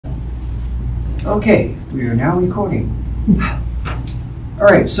Okay, we are now recording. All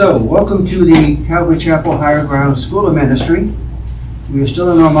right, so welcome to the Calvary Chapel Higher Ground School of Ministry. We are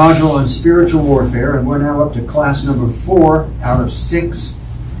still in our module on spiritual warfare, and we're now up to class number 4 out of 6.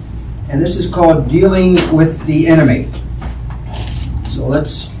 And this is called Dealing with the Enemy. So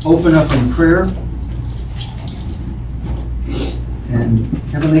let's open up in prayer. And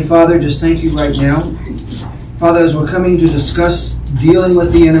Heavenly Father, just thank you right now. Father, as we're coming to discuss dealing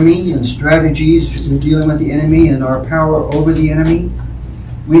with the enemy and strategies for dealing with the enemy and our power over the enemy,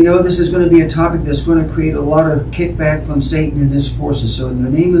 we know this is going to be a topic that's going to create a lot of kickback from Satan and his forces. So in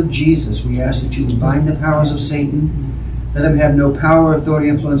the name of Jesus, we ask that you would bind the powers of Satan. Let him have no power, authority,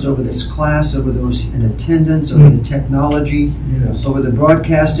 influence over this class, over those in attendance, over the technology, yes, over the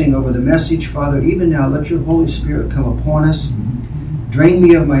broadcasting, over the message. Father, even now, let your Holy Spirit come upon us. Drain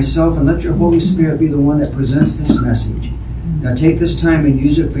me of myself, and let your Holy Spirit be the one that presents this message. Now take this time and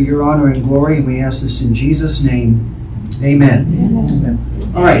use it for your honor and glory, and we ask this in Jesus' name. Amen.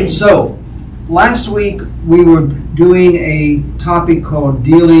 Amen. All right, so last week we were doing a topic called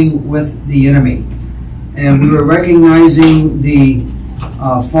Dealing with the Enemy. And we were recognizing the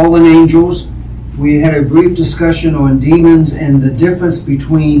fallen angels. We had a brief discussion on demons and the difference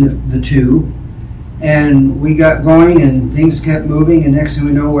between the two. And we got going and things kept moving, and next thing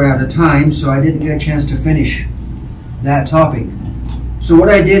we know we're out of time, so I didn't get a chance to finish that topic. So what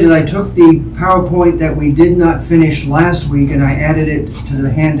I did is I took the PowerPoint that we did not finish last week and I added it to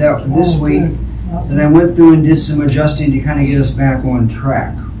the handout for this week. Awesome. Then I went through and did some adjusting to kind of get us back on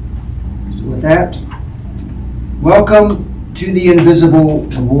track. So with that, welcome to the invisible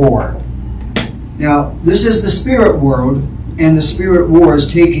war. Now, this is the spirit world, and the spirit war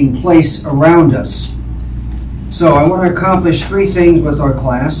is taking place around us. So I want to accomplish 3 things with our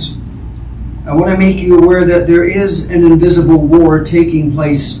class. I want to make you aware that there is an invisible war taking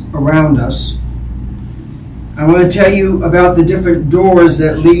place around us. I want to tell you about the different doors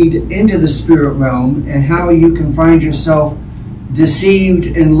that lead into the spirit realm and how you can find yourself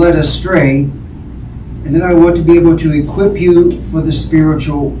deceived and led astray. And then I want to be able to equip you for the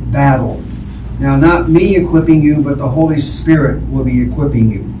spiritual battle. Now, not me equipping you, but the Holy Spirit will be equipping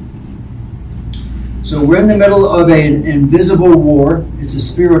you. So we're in the middle of an invisible war. It's a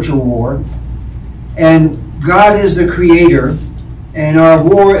spiritual war. And God is the creator, and our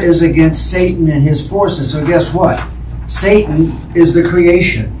war is against Satan and his forces. So guess what? Satan is the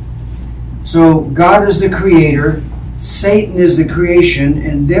creation. So God is the creator, Satan is the creation,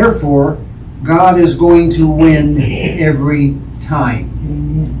 and therefore God is going to win every time.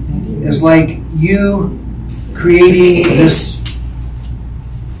 It's like you creating this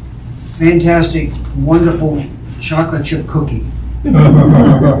fantastic, wonderful chocolate chip cookie. It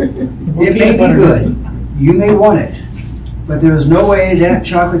may be good. You may want it. But there is no way that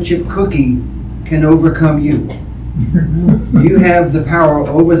chocolate chip cookie can overcome you. You have the power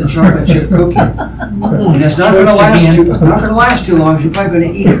over the chocolate chip cookie. And it's not going to last too long. You're probably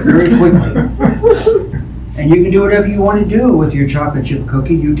going to eat it very quickly. And you can do whatever you want to do with your chocolate chip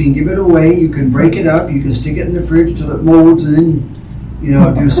cookie. You can give it away. You can break it up. You can stick it in the fridge till it molds and then,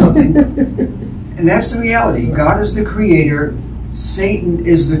 do something. And that's the reality. God is the creator. Satan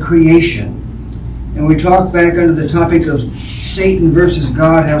is the creation. And we talked back under the topic of Satan versus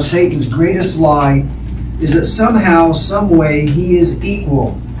God, how Satan's greatest lie is that somehow, some way, he is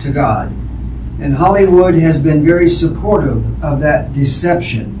equal to God. And Hollywood has been very supportive of that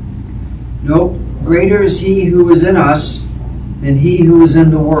deception. Nope. Greater is he who is in us than he who is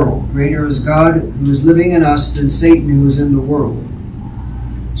in the world. Greater is God who is living in us than Satan who is in the world.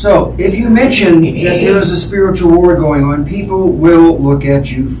 So, if you mention that there is a spiritual war going on, people will look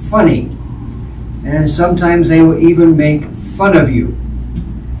at you funny. And sometimes they will even make fun of you.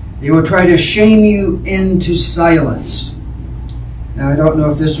 They will try to shame you into silence. Now, I don't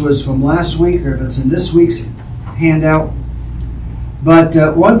know if this was from last week or if it's in this week's handout. But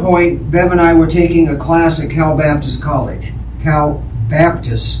at one point, Bev and I were taking a class at Cal Baptist College. Cal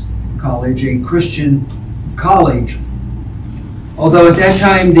Baptist College, a Christian college. Although at that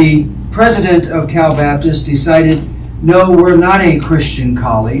time, the president of Cal Baptist decided, no, we're not a Christian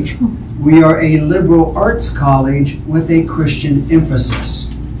college. We are a liberal arts college with a Christian emphasis.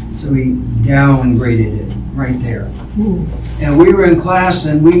 So we downgraded it right there. And we were in class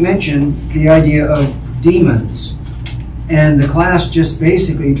and we mentioned the idea of demons. And the class just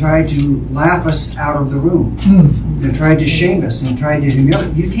basically tried to laugh us out of the room. And tried to shame us and tried to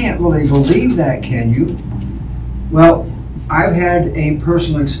humiliate. You can't really believe that, can you? Well, I've had a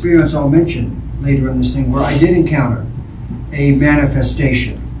personal experience I'll mention later in this thing where I did encounter a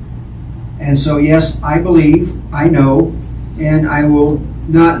manifestation. And so, yes, I believe, I know, and I will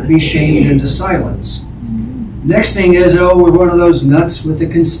not be shamed into silence. Next thing is, oh, we're one of those nuts with the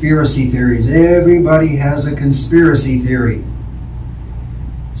conspiracy theories. Everybody has a conspiracy theory.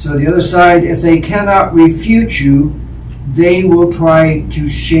 So the other side, if they cannot refute you, they will try to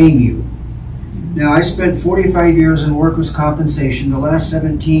shame you. Now, I spent 45 years in workers' compensation. The last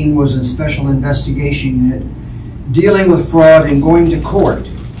 17 was in special investigation unit, dealing with fraud and going to court.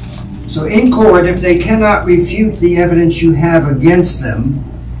 So in court, if they cannot refute the evidence you have against them,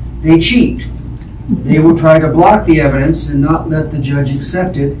 they cheat. They will try to block the evidence and not let the judge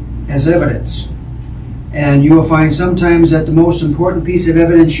accept it as evidence. And you will find sometimes that the most important piece of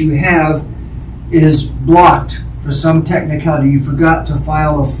evidence you have is blocked for some technicality. You forgot to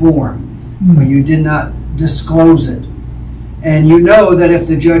file a form, or you did not disclose it. And you know that if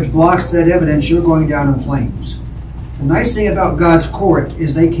the judge blocks that evidence, you're going down in flames. The nice thing about God's court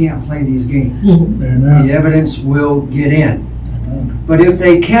is they can't play these games. Amen. The evidence will get in. But if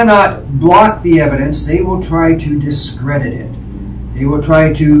they cannot block the evidence, they will try to discredit it. They will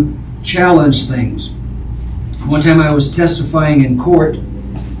try to challenge things. One time I was testifying in court.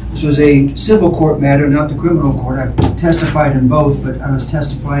 This was a civil court matter, not the criminal court. I testified in both, but I was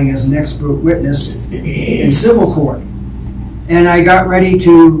testifying as an expert witness in civil court. And I got ready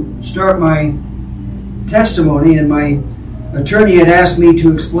to start my testimony, and my attorney had asked me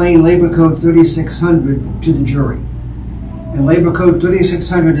to explain Labor Code 3600 to the jury. And Labor Code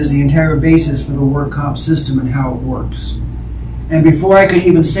 3600 is the entire basis for the work comp system and how it works. And before I could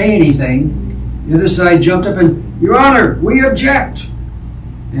even say anything, the other side jumped up and, Your Honor, we object.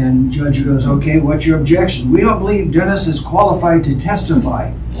 And the judge goes, okay, what's your objection? We don't believe Dennis is qualified to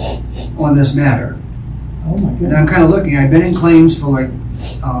testify on this matter. Oh my And goodness. I'm kind of looking, I've been in claims for like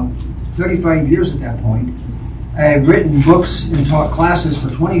 35 years at that point. I have written books and taught classes for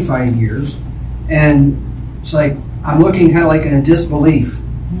 25 years. And it's like, I'm looking kind of like in a disbelief.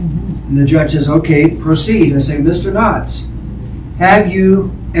 And the judge says, okay, proceed. I say, Mr. Knotts, have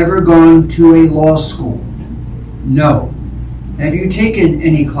you ever gone to a law school? No. Have you taken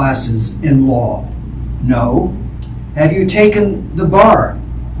any classes in law? No. Have you taken the bar?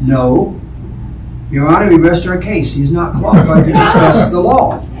 No. Your Honor, we rest our case. He's not qualified to discuss the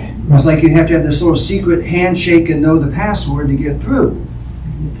law. It's like you'd have to have this little secret handshake and know the password to get through.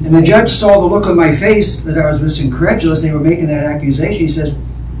 And the judge saw the look on my face that I was just incredulous. They were making that accusation. He says,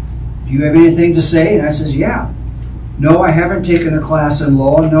 do you have anything to say? And I says, yeah. No, I haven't taken a class in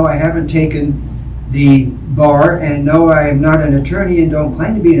law. No, I haven't taken the bar. And no, I am not an attorney and don't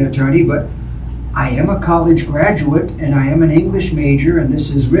claim to be an attorney, but I am a college graduate and I am an English major and this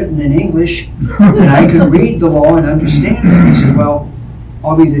is written in English and I can read the law and understand it. He said, well,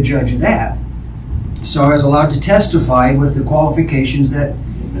 I'll be the judge of that. So I was allowed to testify with the qualifications that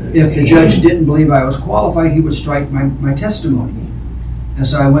if the judge didn't believe I was qualified, he would strike my testimony. And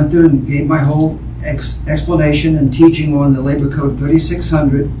so I went through and gave my whole explanation and teaching on the Labor Code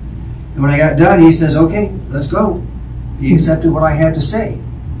 3600. And when I got done, he says, okay, let's go. He accepted what I had to say.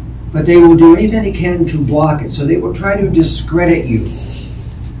 But they will do anything they can to block it. So they will try to discredit you.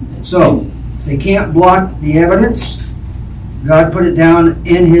 So if they can't block the evidence, God put it down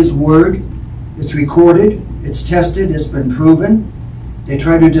in His Word. It's recorded. It's tested. It's been proven. They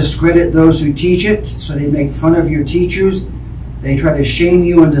try to discredit those who teach it. So they make fun of your teachers. They try to shame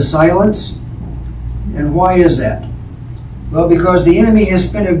you into silence. And why is that? Well, because the enemy has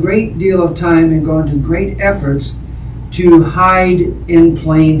spent a great deal of time and gone to great efforts to hide in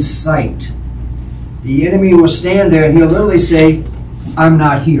plain sight. The enemy will stand there and he'll literally say, I'm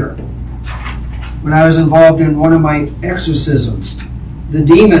not here. When I was involved in one of my exorcisms, the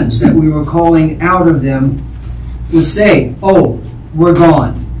demons that we were calling out of them would say, oh, we're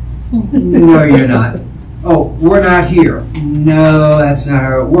gone. No, you're not. Oh, we're not here. No, that's not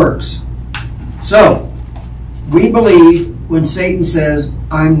how it works. So, we believe when Satan says,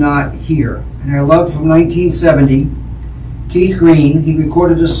 I'm not here. And I love from 1970, Keith Green, he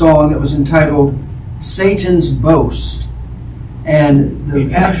recorded a song that was entitled Satan's Boast. And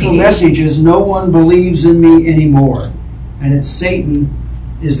the actual message is, no one believes in me anymore. And it's Satan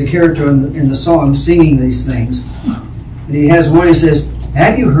is the character in the song singing these things. And he has one, he says,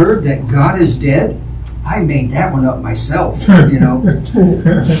 have you heard that God is dead? I made that one up myself, you know.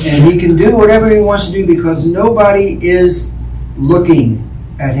 And he can do whatever he wants to do because nobody is looking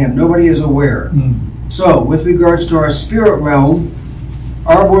at him. Nobody is aware. So, with regards to our spirit realm,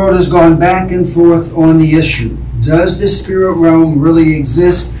 our world has gone back and forth on the issue. Does the spirit realm really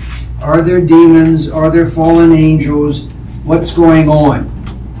exist? Are there demons? Are there fallen angels? What's going on?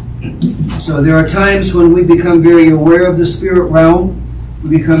 So there are times when we become very aware of the spirit realm.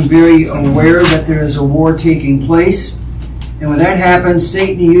 We become very aware that there is a war taking place. And when that happens,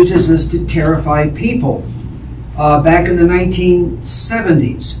 Satan uses this to terrify people. Back in the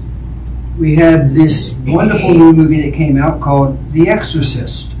 1970s, we had this wonderful new movie that came out called The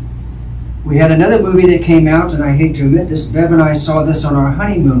Exorcist. We had another movie that came out, and I hate to admit this, Bev and I saw this on our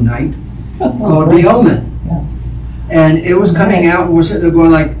honeymoon night, called The Omen. Yeah. And it was coming out, and we're sitting there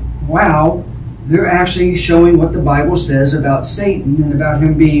going like, wow, they're actually showing what the Bible says about Satan and about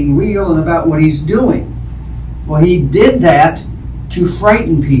him being real and about what he's doing. Well, he did that to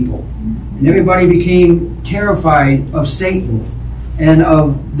frighten people. And everybody became terrified of Satan and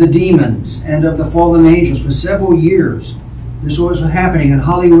of the demons and of the fallen angels for several years. This was happening, and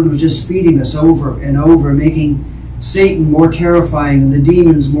Hollywood was just feeding us over and over, making Satan more terrifying and the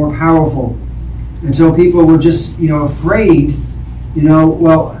demons more powerful. And so people were just, afraid,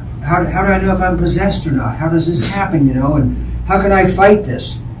 well, how do I know if I'm possessed or not? How does this happen, and how can I fight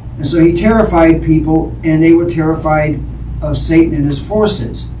this? And so he terrified people, and they were terrified of Satan and his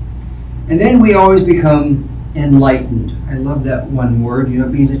forces. And then we always become enlightened. I love that one word. It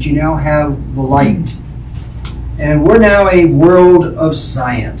means that you now have the light. And we're now a world of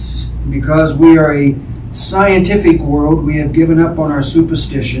science. Because we are a scientific world, we have given up on our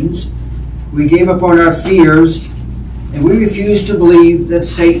superstitions. We gave up on our fears. And we refuse to believe that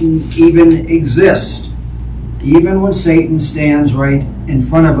Satan even exists. Even when Satan stands right in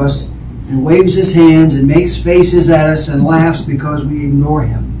front of us and waves his hands and makes faces at us and laughs because we ignore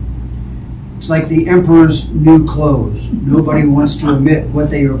him. It's like the emperor's new clothes. Nobody wants to admit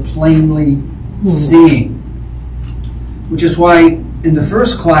what they are plainly seeing. Which is why in the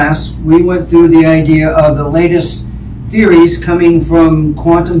first class we went through the idea of the latest theories coming from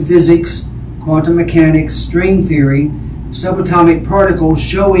quantum physics, quantum mechanics, string theory, subatomic particles,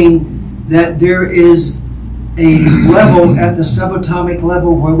 showing that there is a level at the subatomic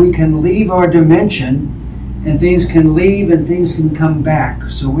level where we can leave our dimension and things can leave and things can come back.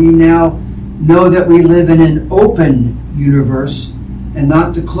 So we now know that we live in an open universe and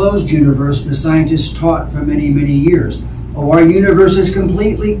not the closed universe the scientists taught for many, many years. Oh, our universe is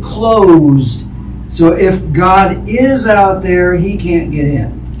completely closed. So if God is out there, he can't get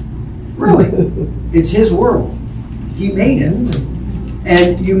in. Really. It's his world. He made it.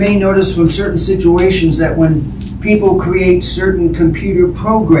 And you may notice from certain situations that when people create certain computer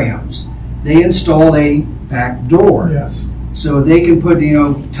programs, they install a back door. Yes. So they can put,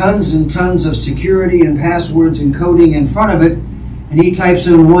 tons and tons of security and passwords and coding in front of it, and he types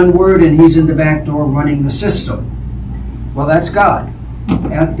in one word and he's in the back door running the system. Well, that's God.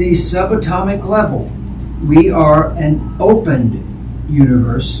 At the subatomic level, we are an opened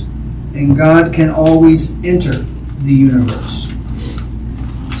universe, and God can always enter the universe.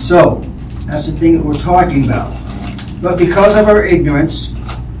 So, that's the thing that we're talking about. But because of our ignorance,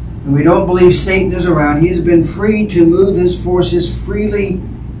 and we don't believe Satan is around, he has been free to move his forces freely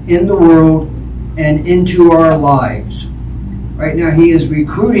in the world and into our lives. Right now he is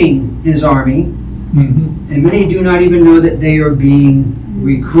recruiting his army, and many do not even know that they are being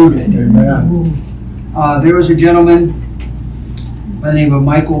recruited. Amen. There was a gentleman by the name of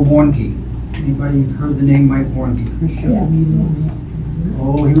Michael Warnke. Anybody heard the name Mike Warnke?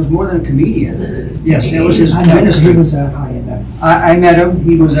 Oh, he was more than a comedian. Yes, that was his ministry. He was that high in that. I met him.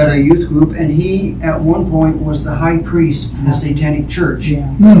 He was at a youth group, and he, at one point, was the high priest for the Satanic Church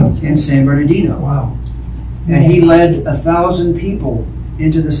in San Bernardino. Wow. And he led 1,000 people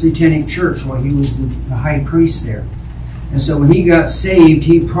into the Satanic Church while he was the high priest there. And so when he got saved,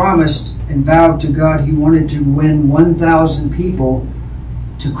 he promised and vowed to God he wanted to win 1,000 people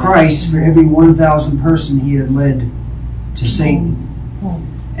to Christ for every 1,000 person he had led to Satan.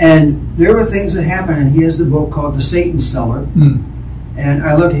 And there were things that happened, and he has the book called The Satan Seller. And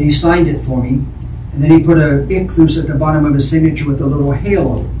I looked, he signed it for me, and then he put a ichthus at the bottom of his signature with a little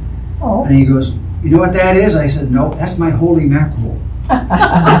halo. Oh. And he goes, "You know what that is?" I said, "No, that's my holy mackerel."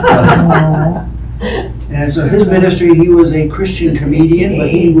 And so his ministry, he was a Christian comedian, but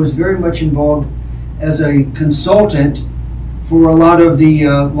he was very much involved as a consultant for a lot of the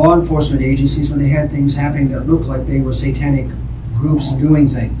law enforcement agencies when they had things happening that looked like they were satanic groups doing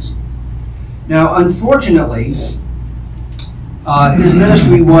things. Now, unfortunately, his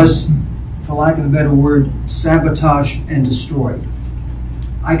ministry was, for lack of a better word, sabotaged and destroyed.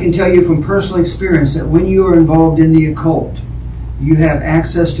 I can tell you from personal experience that when you are involved in the occult, you have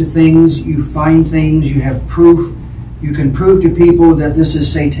access to things, you find things, you have proof. You can prove to people that this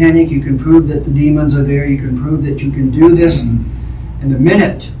is satanic, you can prove that the demons are there, you can prove that you can do this. And the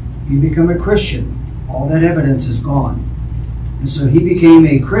minute you become a Christian, all that evidence is gone. And so he became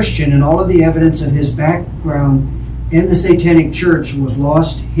a Christian, and all of the evidence of his background in the Satanic Church was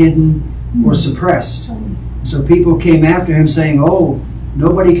lost, hidden, or suppressed. So people came after him saying, oh,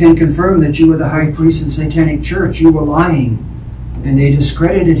 nobody can confirm that you were the high priest of the Satanic Church. You were lying. And they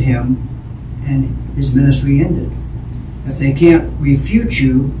discredited him, and his ministry ended. If they can't refute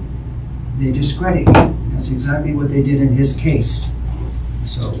you, they discredit you. That's exactly what they did in his case.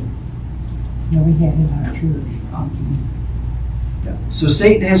 So, No, we had in our church. so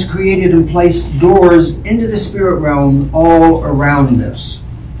Satan has created and placed doors into the spirit realm all around us.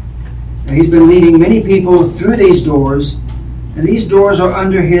 Now, he's been leading many people through these doors, and these doors are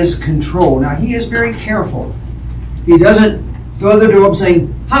under his control. Now, he is very careful. He doesn't throw the door up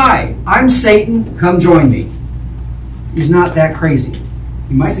saying, hi, I'm Satan, come join me. He's not that crazy.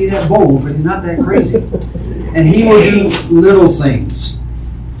 He might be that bold, but he's not that crazy. And he will do little things.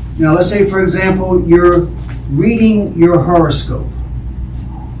 Now, let's say, for example, you're reading your horoscope.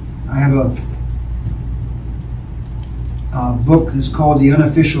 I have a book that's called The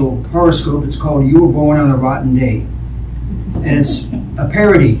Unofficial Horoscope. It's called You Were Born on a Rotten Day. And it's a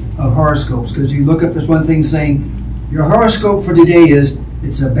parody of horoscopes, because you look up this one thing saying, your horoscope for today is,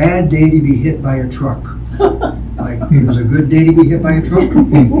 it's a bad day to be hit by a truck. Like, it was a good day to be hit by a truck.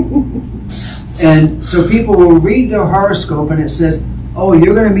 And so people will read their horoscope and it says, oh,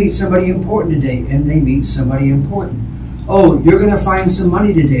 you're going to meet somebody important today, and they meet somebody important. Oh, you're going to find some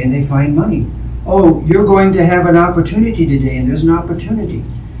money today, and they find money. Oh, you're going to have an opportunity today, and there's an opportunity.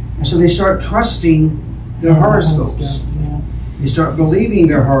 And so they start trusting their horoscopes. They start believing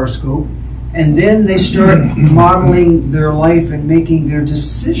their horoscope, and then they start modeling their life and making their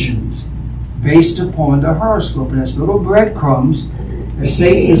decisions based upon the horoscope. And it's little breadcrumbs that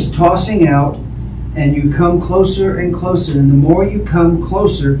Satan is tossing out, and you come closer and closer. And the more you come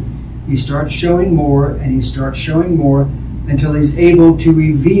closer, he starts showing more, and he starts showing more, until he's able to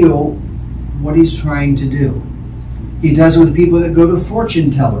reveal what he's trying to do. He does it with people that go to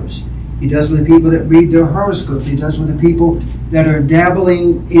fortune tellers. He does it with people that read their horoscopes. He does it with the people that are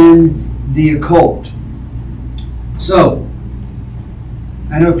dabbling in the occult. So,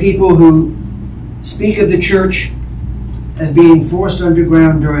 I know people who speak of the church as being forced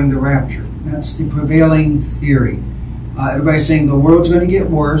underground during the rapture. That's the prevailing theory. Everybody's saying the world's going to get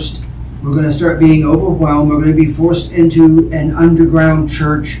worse. We're going to start being overwhelmed. We're going to be forced into an underground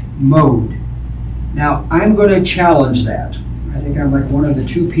church mode. Now, I'm going to challenge that. I think I'm like one of the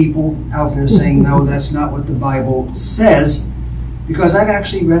two people out there saying, no, that's not what the Bible says, because I've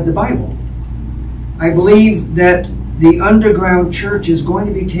actually read the Bible. I believe that the underground church is going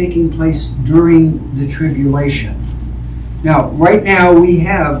to be taking place during the tribulation. Now, right now, we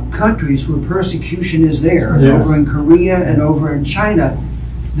have countries where persecution is there. Yes. Over in Korea and over in China,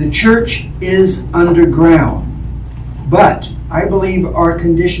 the church is underground. But I believe our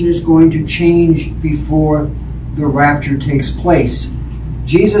condition is going to change before the rapture takes place.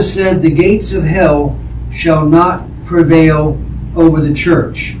 Jesus said, the gates of hell shall not prevail over the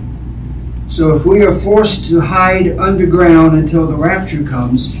church. So if we are forced to hide underground until the rapture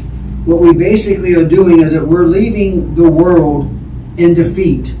comes, what we basically are doing is that we're leaving the world in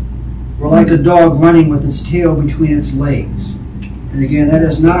defeat. We're like a dog running with its tail between its legs. And again, that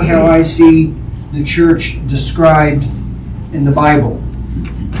is not how I see the church described in the Bible.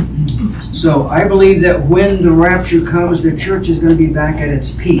 So I believe that when the rapture comes, the church is going to be back at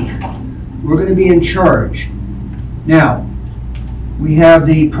its peak. We're going to be in charge. Now, we have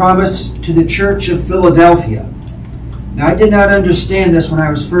the promise to the church of Philadelphia. Now, I did not understand this when I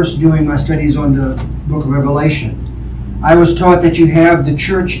was first doing my studies on the book of Revelation. I was taught that you have the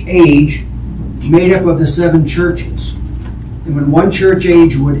church age made up of the 7 churches. And when one church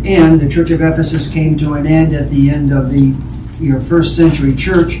age would end, the church of Ephesus came to an end at the end of the first century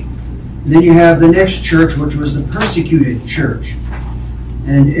church. And then you have the next church, which was the persecuted church.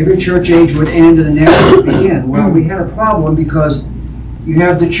 And every church age would end and the next would begin. Well, we had a problem because you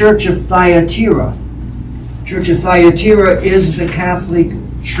have the church of Thyatira. The church of Thyatira is the Catholic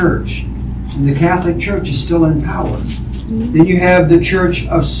Church. And the Catholic Church is still in power. Then you have the church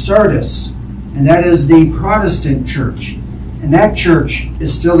of Sardis, and that is the Protestant church. And that church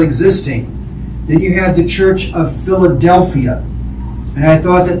is still existing. Then you have the church of Philadelphia. And I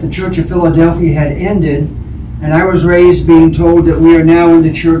thought that the church of Philadelphia had ended, and I was raised being told that we are now in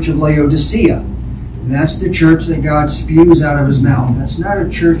the church of Laodicea. And that's the church that God spews out of his mouth. That's not a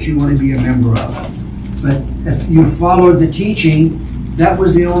church you want to be a member of. But if you followed the teaching, that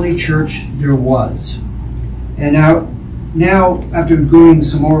was the only church there was. And now after doing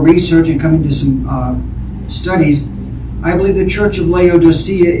some more research and coming to some studies, I believe the church of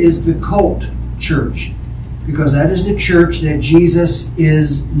Laodicea is the cult church, because that is the church that Jesus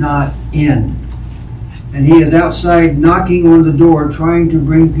is not in. And he is outside knocking on the door, trying to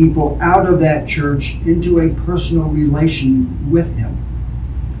bring people out of that church into a personal relation with him.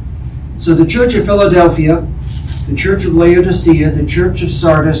 So the Church of Philadelphia, the Church of Laodicea, the Church of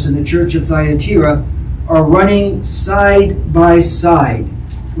Sardis, and the Church of Thyatira are running side by side.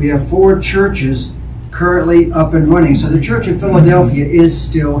 We have 4 churches currently up and running. So the Church of Philadelphia is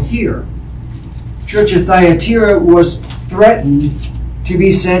still here. Church of Thyatira was threatened to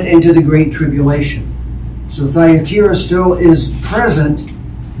be sent into the Great Tribulation. So Thyatira still is present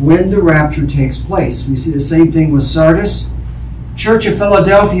when the rapture takes place. We see the same thing with Sardis. Church of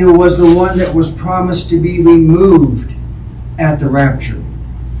Philadelphia was the one that was promised to be removed at the rapture.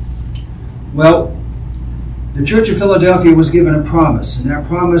 Well, the Church of Philadelphia was given a promise, and that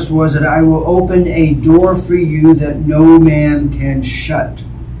promise was that I will open a door for you that no man can shut.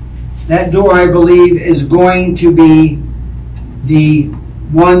 That door, I believe, is going to be the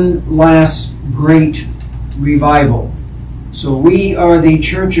one last great revival. So we are the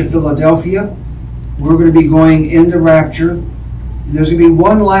Church of Philadelphia. We're going to be going in the rapture. And there's going to be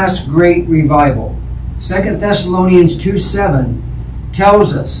one last great revival. 2 Thessalonians 2:7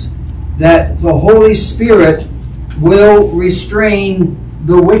 tells us that the Holy Spirit will restrain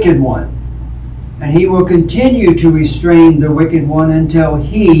the wicked one. And he will continue to restrain the wicked one until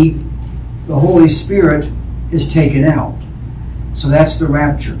he, the Holy Spirit, is taken out. So that's the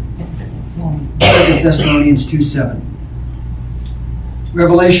rapture. 2 Thessalonians 2:7.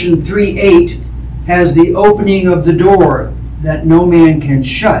 Revelation 3:8 has the opening of the door that no man can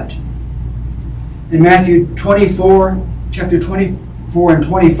shut. In Matthew 24, chapter 24 and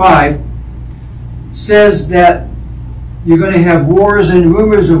 25, says that you're going to have wars and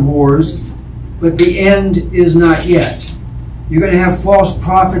rumors of wars, but the end is not yet. You're going to have false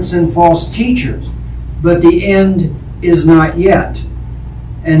prophets and false teachers, but the end is not yet.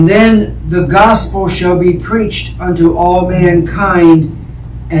 And then the gospel shall be preached unto all mankind,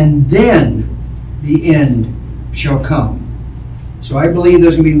 and then the end shall come. So I believe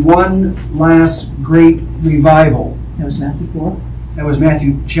there's going to be one last great revival. That was Matthew 4? That was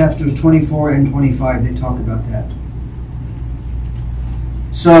Matthew chapters 24 and 25. They talk about that.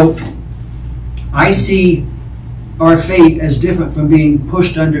 So I see our fate as different from being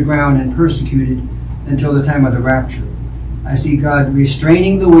pushed underground and persecuted until the time of the rapture. I see God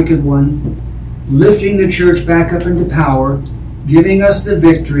restraining the wicked one, lifting the church back up into power, giving us the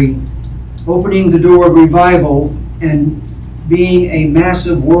victory, opening the door of revival, and being a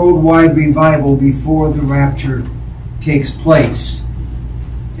massive worldwide revival before the rapture takes place.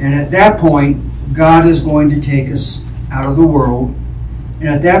 And at that point, God is going to take us out of the world. And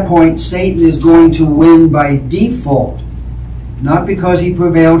at that point, Satan is going to win by default, not because he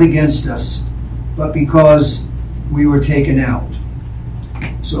prevailed against us, but because we were taken out.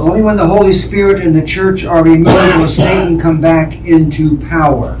 So only when the Holy Spirit and the church are removed will Satan come back into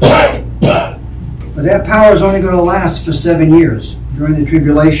power. But that power is only going to last for 7 years during the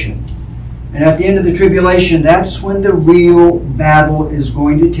tribulation. And at the end of the tribulation, that's when the real battle is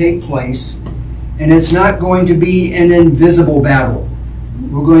going to take place. And it's not going to be an invisible battle.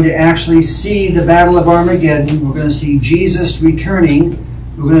 We're going to actually see the Battle of Armageddon. We're going to see Jesus returning.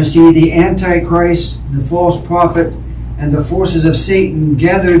 We're going to see the Antichrist, the false prophet, and the forces of Satan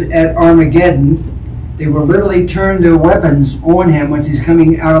gathered at Armageddon. They will literally turn their weapons on him once he's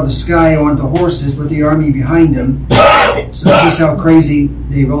coming out of the sky onto horses with the army behind him. So this is how crazy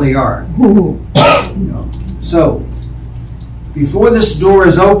they really are. So, before this door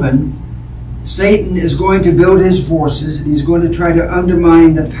is open, Satan is going to build his forces, and he's going to try to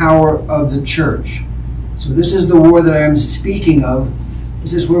undermine the power of the church. So this is the war that I'm speaking of.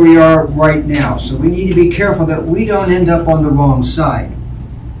 This is where we are right now. So we need to be careful that we don't end up on the wrong side.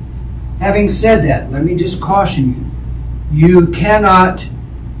 Having said that, let me just caution you. You cannot,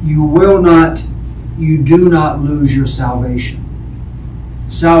 you will not, you do not lose your salvation.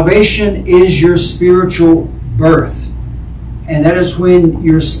 Salvation is your spiritual birth. And that is when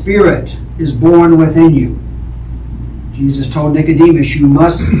your spirit is born within you. Jesus told Nicodemus, you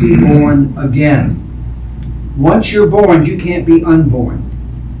must be born again. Once you're born, you can't be unborn.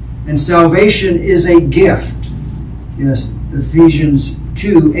 And salvation is a gift. Yes, Ephesians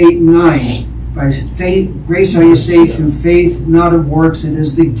 2, 8 and 9. By faith, grace are you saved through faith, not of works. It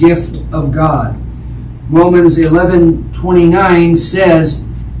is the gift of God. Romans 11:29 says,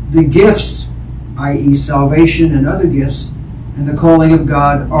 the gifts, i.e. salvation and other gifts, and the calling of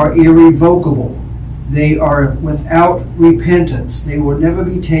God are irrevocable. They are without repentance. They will never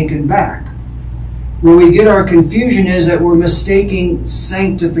be taken back. Where we get our confusion is that we're mistaking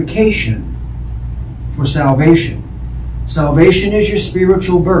sanctification for salvation. Salvation is your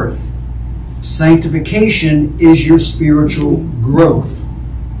spiritual birth. Sanctification is your spiritual growth.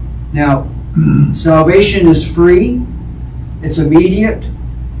 Now, salvation is free, it's immediate,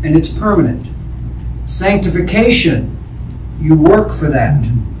 and it's permanent. Sanctification, you work for that.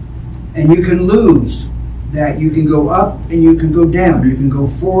 And you can lose that. You can go up and you can go down. You can go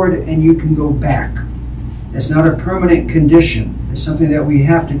forward and you can go back. It's not a permanent condition. It's something that we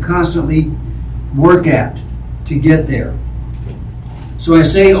have to constantly work at to get there. So I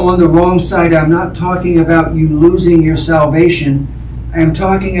say on the wrong side, I'm not talking about you losing your salvation. I'm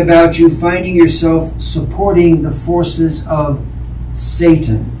talking about you finding yourself supporting the forces of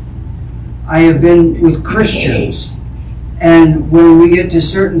Satan. I have been with Christians, and when we get to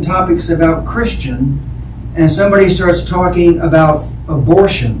certain topics about Christian, and somebody starts talking about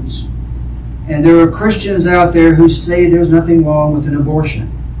abortions, and there are Christians out there who say there's nothing wrong with an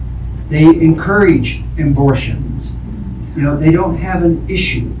abortion. They encourage abortions. You know, they don't have an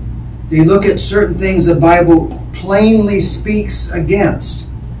issue. They look at certain things the Bible plainly speaks against,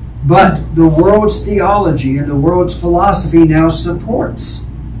 but the world's theology and the world's philosophy now supports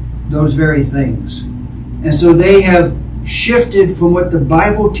those very things. And so they have shifted from what the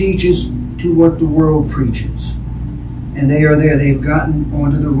Bible teaches to what the world preaches. And they are there. They've gotten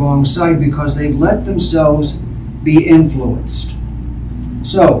onto the wrong side because they've let themselves be influenced.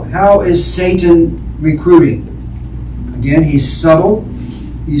 So, how is Satan recruiting? Again, he's subtle,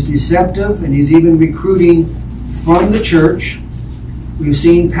 he's deceptive, and he's even recruiting from the church. We've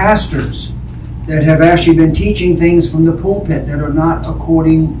seen pastors that have actually been teaching things from the pulpit that are not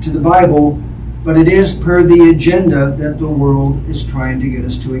according to the Bible, but it is per the agenda that the world is trying to get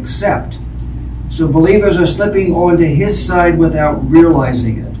us to accept. So believers are slipping onto his side without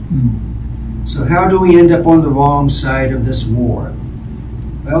realizing it. So how do we end up on the wrong side of this war?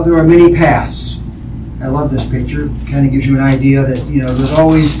 Well, there are many paths. I love this picture. It kind of gives you an idea that, you know, there's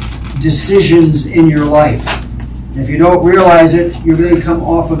always decisions in your life. And if you don't realize it, you're going to come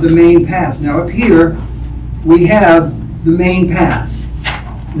off of the main path. Now up here, we have the main path.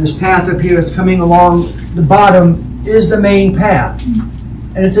 And this path up here that's coming along the bottom is the main path.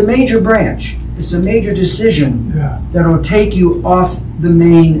 And it's a major branch. It's a major decision that will take you off the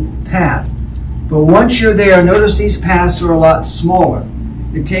main path. But once you're there, notice these paths are a lot smaller.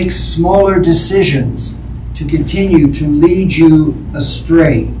 It takes smaller decisions to continue to lead you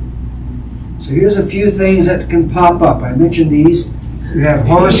astray. So here's a few things that can pop up. I mentioned these. You have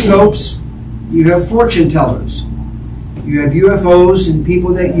horoscopes. You have fortune tellers. You have UFOs and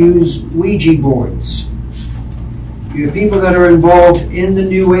people that use Ouija boards. You have people that are involved in the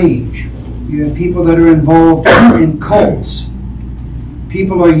New Age. You have people that are involved in cults.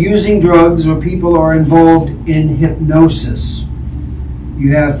 People are using drugs, or people are involved in hypnosis.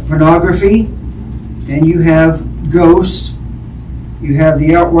 You have pornography, and you have ghosts. You have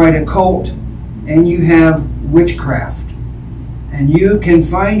the outright occult, and you have witchcraft. And you can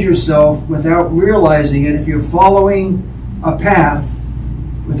find yourself, without realizing it, if you're following a path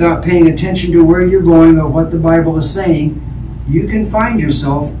without paying attention to where you're going or what the Bible is saying, you can find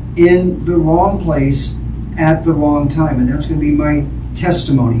yourself in the wrong place at the wrong time. And that's going to be my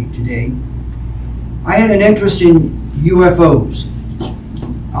testimony today. I had an interest in UFOs.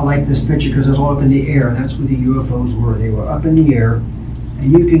 I like this picture because it's all up in the air, and that's where the UFOs were. They were up in the air,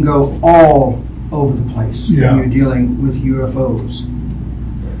 and you can go all over the place when you're dealing with UFOs.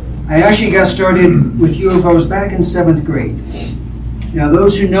 I actually got started with UFOs back in 7th grade. Now,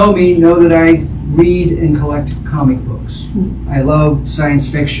 those who know me know that I read and collect comic books. I love science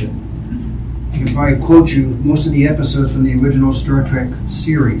fiction. I can probably quote you most of the episodes from the original Star Trek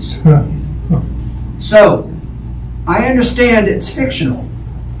series. So, I understand it's fictional.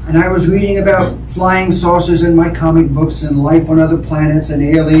 And I was reading about flying saucers in my comic books and life on other planets and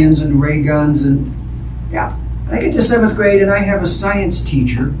aliens and ray guns and And I get to 7th grade and I have a science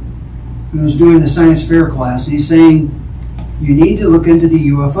teacher who's doing the science fair class, and he's saying, you need to look into the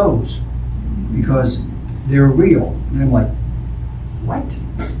UFOs because they're real. And I'm like, what?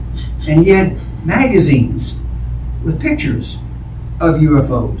 And he had magazines with pictures of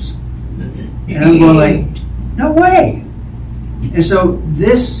UFOs. And I'm going like, no way. And so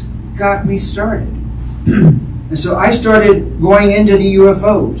this got me started. And so I started going into the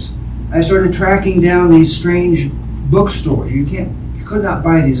UFOs. I started tracking down these strange bookstores. You could not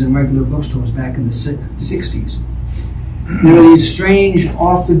buy these in regular bookstores back in the 60s. There were these strange,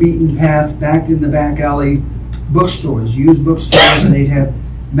 off the beaten path, back in the back alley bookstores, used bookstores, and they'd have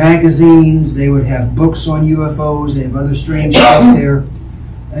magazines, they would have books on UFOs, they have other strange stuff there.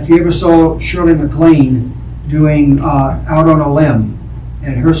 If you ever saw Shirley MacLaine doing Out on a Limb,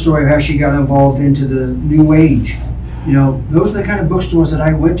 and her story of how she got involved into the New Age, You know, those are the kind of bookstores that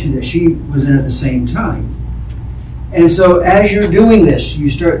I went to that she was in at the same time. And so as you're doing this, you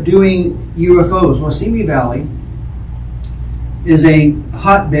start doing UFOs. Well, Simi Valley is a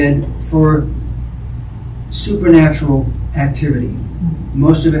hotbed for supernatural activity.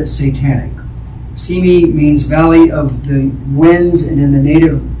 Most of it satanic. Simi means Valley of the Winds, and in the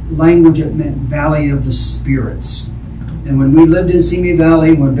native language it meant Valley of the Spirits. And when we lived in Simi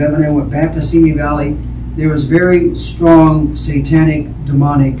Valley, when Bev and I went back to Simi Valley, there was very strong satanic,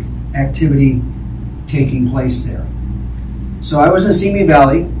 demonic activity taking place there. So I was in Simi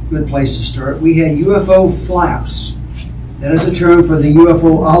Valley, good place to start. We had UFO flaps. That is a term for the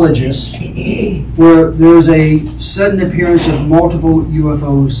UFOologists, where there's a sudden appearance of multiple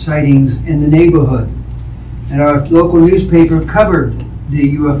UFO sightings in the neighborhood. And our local newspaper covered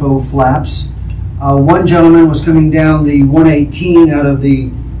the UFO flaps. One gentleman was coming down the 118 out of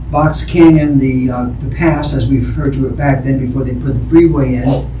the Box Canyon, the pass, as we referred to it back then before they put the freeway in.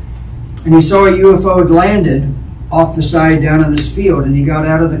 And he saw a UFO had landed off the side down in this field, and he got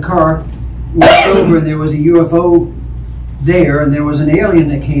out of the car, walked over, and there was a UFO there, and there was an alien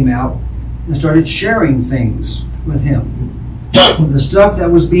that came out and started sharing things with him. The stuff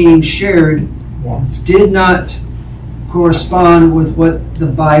that was being shared did not correspond with what the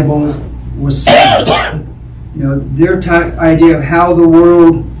Bible was saying. You know, their idea of how the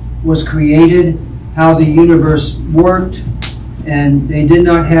world was created, how the universe worked, and they did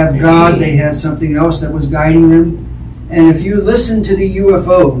not have God, they had something else that was guiding them. And if you listen to the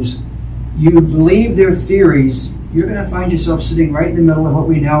UFOs, you believe their theories, you're going to find yourself sitting right in the middle of what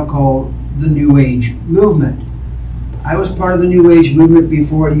we now call the New Age movement. I was part of the New Age movement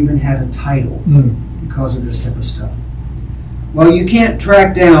before it even had a title because of this type of stuff. Well, you can't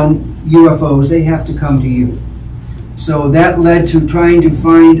track down UFOs, they have to come to you. So that led to trying to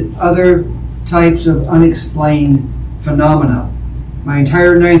find other types of unexplained phenomena. My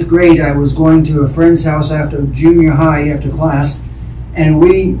entire 9th grade, I was going to a friend's house after junior high, after class, and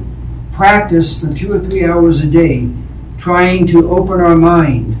we practiced for 2 or 3 hours a day trying to open our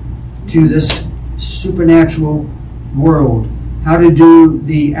mind to this supernatural world, how to do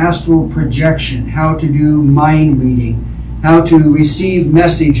the astral projection, how to do mind reading, how to receive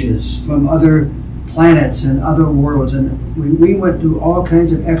messages from other planets and other worlds. And we went through all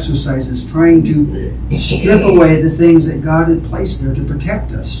kinds of exercises trying to strip away the things that God had placed there to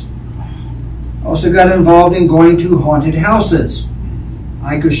protect us. Also got involved in going to haunted houses.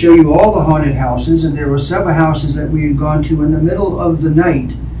 I could show you all the haunted houses, and there were several houses that we had gone to in the middle of the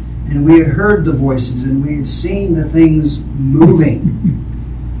night, and we had heard the voices and we had seen the things moving.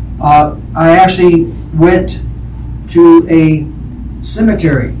 I actually went to a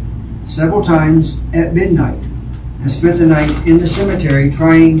cemetery several times at midnight and spent the night in the cemetery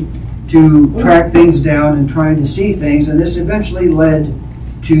trying to track things down and trying to see things, and this eventually led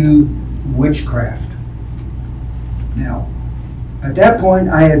to witchcraft. Now, at that point,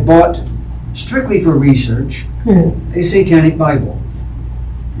 I had bought, strictly for research, a Satanic Bible.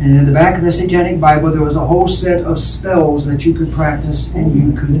 And in the back of the Satanic Bible, there was a whole set of spells that you could practice and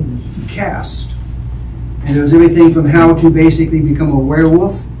you could cast. And there was everything from how to basically become a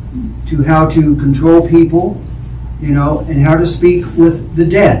werewolf, to how to control people, you know, and how to speak with the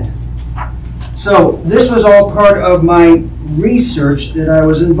dead. So this was all part of my research that I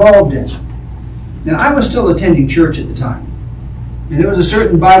was involved in. Now, I was still attending church at the time. And there was a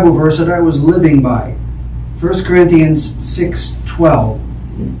certain Bible verse that I was living by. 1 Corinthians 6:12.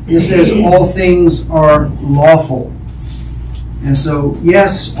 It says, all things are lawful. And so,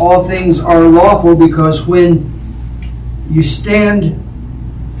 yes, all things are lawful, because when you stand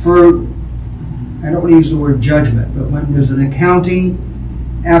for, I don't want to use the word judgment, but when there's an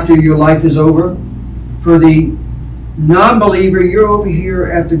accounting after your life is over, for the non-believer, you're over here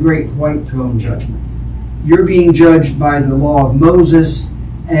at the great white throne judgment. You're being judged by the law of Moses,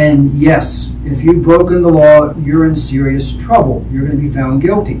 and yes, if you've broken the law, you're in serious trouble. You're going to be found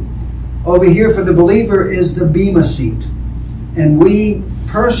guilty. Over here for the believer is the Bema seat, and we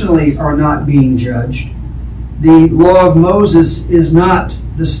personally are not being judged. The law of Moses is not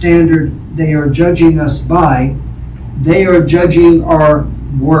the standard they are judging us by. They are judging our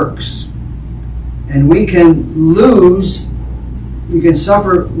works. And we can lose, we can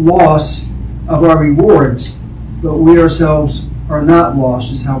suffer loss of our rewards, but we ourselves are not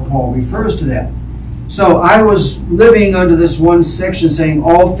lost, is how Paul refers to that. So I was living under this one section saying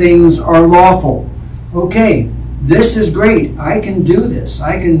all things are lawful. Okay, this is great. I can do this.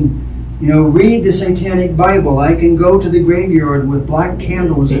 I can, read the Satanic Bible. I can go to the graveyard with black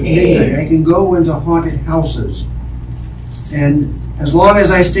candles at midnight. I can go into haunted houses. And as long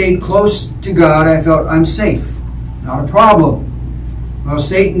as I stayed close to God, I felt I'm safe. Not a problem. Well,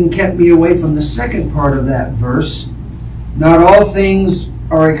 Satan kept me away from the second part of that verse. Not all things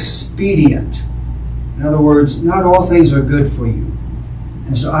are expedient. In other words, not all things are good for you.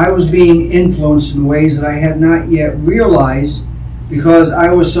 And so I was being influenced in ways that I had not yet realized because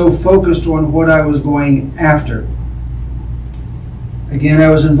I was so focused on what I was going after. Again, I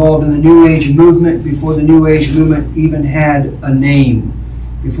was involved in the New Age movement before the New Age movement even had a name,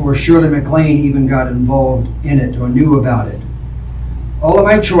 before Shirley MacLaine even got involved in it or knew about it. All of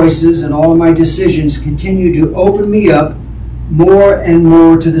my choices and all of my decisions continued to open me up more and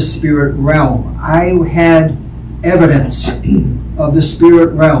more to the spirit realm. I had evidence of the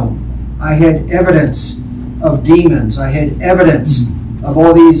spirit realm. I had evidence of demons. I had evidence of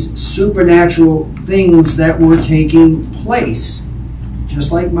all these supernatural things that were taking place.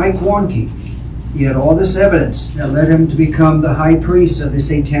 Just like Mike Warnke. He had all this evidence that led him to become the high priest of the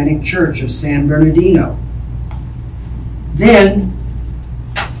Satanic Church of San Bernardino. Then,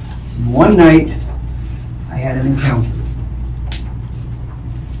 one night, I had an encounter.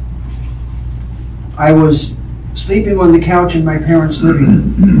 I was sleeping on the couch in my parents' living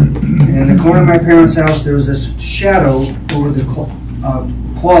room. And in the corner of my parents' house, there was this shadow over the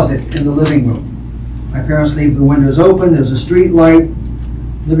closet in the living room. My parents leave the windows open. There was a street light.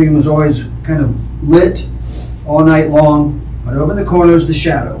 Living room was always kind of lit all night long, but over in the corner is the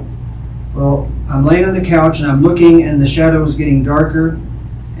shadow. Well, I'm laying on the couch and I'm looking, and the shadow is getting darker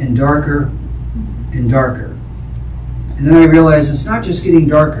and darker and darker. And then I realized it's not just getting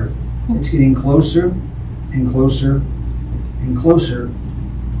darker, it's getting closer and closer and closer.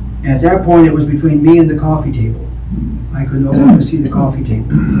 And at that point, it was between me and the coffee table. I could no longer see the coffee table.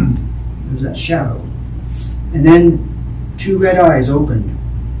 There was that shadow. And then two red eyes opened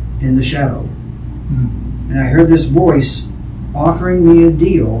in the shadow. And I heard this voice offering me a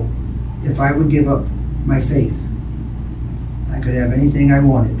deal if I would give up my faith. I could have anything I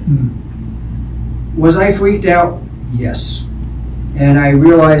wanted. Was I freaked out? Yes. And I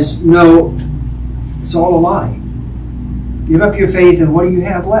realized, no, it's all a lie. Give up your faith and what do you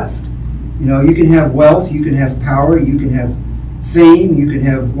have left? You know, you can have wealth, you can have power, you can have fame, you can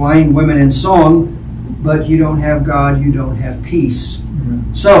have wine, women, and song, but you don't have God, you don't have peace.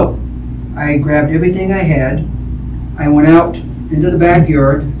 So, I grabbed everything I had. I went out into the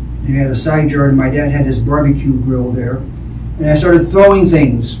backyard, and we had a side yard, and my dad had his barbecue grill there, and I started throwing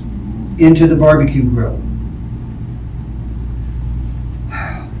things into the barbecue grill.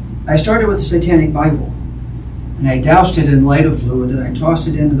 I started with the Satanic Bible, and I doused it in lighter fluid, and I tossed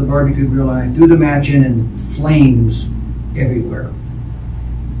it into the barbecue grill, and I threw the match in, and flames everywhere.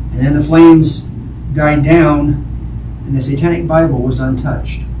 And then the flames died down, and the Satanic Bible was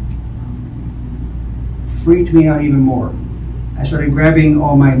untouched. Freaked me out even more. I started grabbing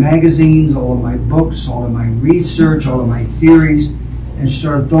all my magazines, all of my books, all of my research, all of my theories, and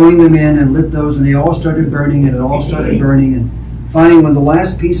started throwing them in and lit those, and they all started burning, and it all started burning. And finally, when the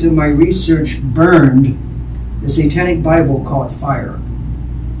last piece of my research burned, the Satanic Bible caught fire,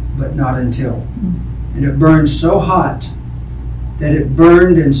 but not until. And it burned so hot that it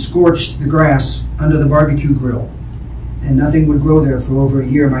burned and scorched the grass under the barbecue grill. And nothing would grow there for over a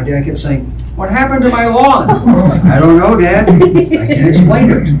year. My dad kept saying, "What happened to my lawn?" I don't know, Dad. I can't explain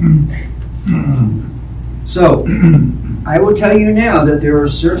it. So, I will tell you now that there are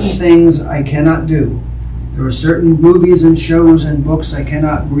certain things I cannot do. There are certain movies and shows and books I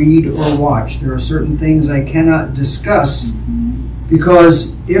cannot read or watch. There are certain things I cannot discuss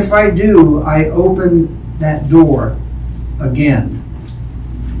because if I do, I open that door again.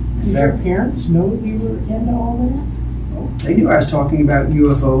 Did your parents know you were into all that? They knew I was talking about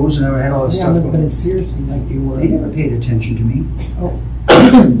UFOs and I had all this stuff Yeah, going but on. it's seriously like you were. They never paid attention to me. Oh.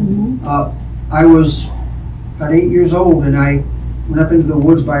 I was about 8 years old and I went up into the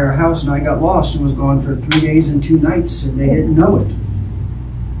woods by our house and I got lost and was gone for 3 days and 2 nights and they didn't know it.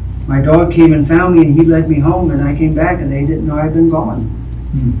 My dog came and found me and he led me home and I came back and they didn't know I'd been gone.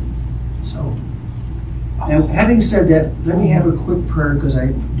 So, now having said that, let me have a quick prayer because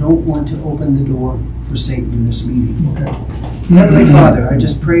I don't want to open the door for Satan in this meeting. Okay. Heavenly Father, I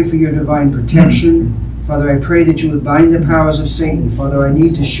just pray for your divine protection. Father, I pray that you would bind the powers of Satan. Father, I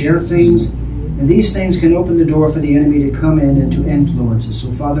need to share things, and these things can open the door for the enemy to come in and to influence us.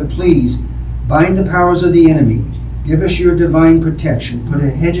 So Father, please bind the powers of the enemy. Give us your divine protection. Put a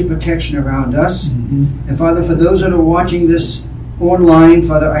hedge of protection around us. And Father, for those that are watching this online,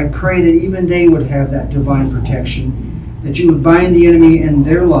 Father, I pray that even they would have that divine protection, that you would bind the enemy in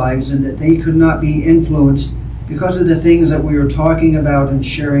their lives and that they could not be influenced because of the things that we are talking about and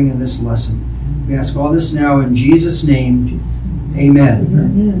sharing in this lesson. We ask all this now in Jesus' name.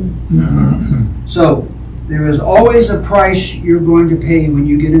 Amen. So, There is always a price you're going to pay when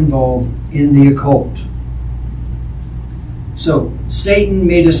you get involved in the occult. So, Satan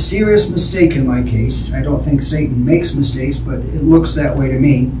made a serious mistake in my case. I don't think Satan makes mistakes, but it looks that way to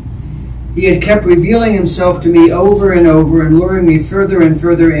me. He had kept revealing himself to me over and over and luring me further and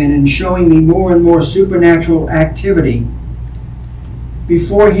further in and showing me more and more supernatural activity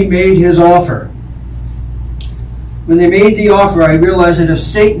before he made his offer. When they made the offer, I realized that if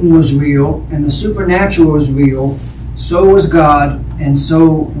Satan was real and the supernatural was real, so was God and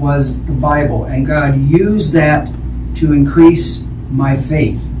so was the Bible. And God used that to increase my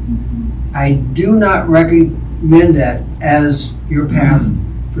faith. I do not recommend that as your path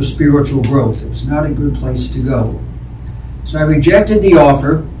for spiritual growth. It's not a good place to go. So I rejected the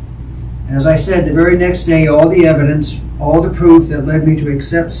offer. And as I said, the very next day, all the evidence, all the proof that led me to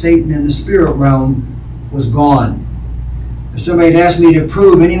accept Satan in the spirit realm was gone. If somebody had asked me to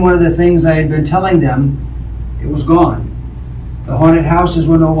prove any one of the things I had been telling them, it was gone. The haunted houses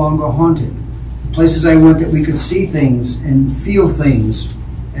were no longer haunted. The places I went that we could see things and feel things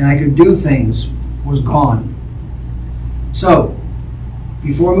and I could do things was gone. So,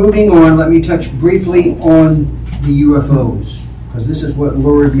 before moving on, let me touch briefly on the UFOs, because this is what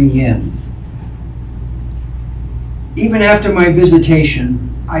lured me in. Even after my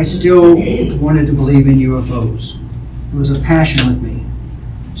visitation, I still wanted to believe in UFOs. It was a passion with me.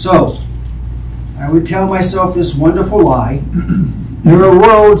 So, I would tell myself this wonderful lie. There are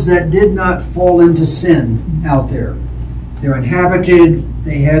worlds that did not fall into sin out there. They're inhabited,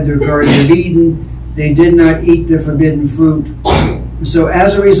 they had their Garden of Eden, they did not eat the forbidden fruit. So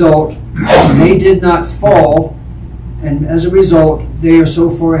as a result, they did not fall, and as a result, they are so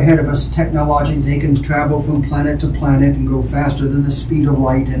far ahead of us technologically, they can travel from planet to planet and go faster than the speed of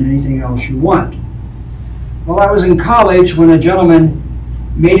light and anything else you want. Well, I was in college when a gentleman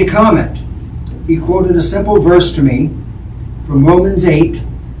made a comment. He quoted a simple verse to me from Romans 8,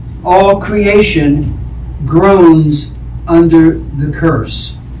 all creation groans under the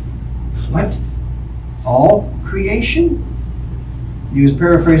curse. What? All creation? He was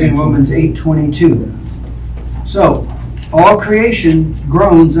paraphrasing Romans 8:22. So, all creation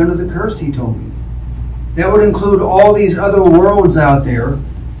groans under the curse, he told me. That would include all these other worlds out there.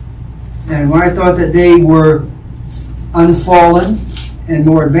 And when I thought that they were unfallen and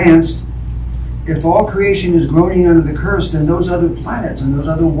more advanced, if all creation is groaning under the curse, then those other planets and those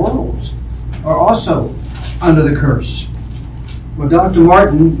other worlds are also under the curse. Well, Dr.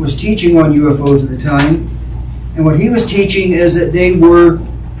 Martin was teaching on UFOs at the time, and what he was teaching is that they were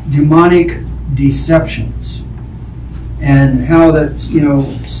demonic deceptions, and how that,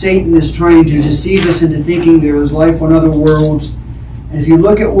 Satan is trying to deceive us into thinking there is life on other worlds. And if you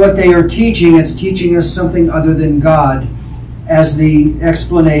look at what they are teaching, it's teaching us something other than God as the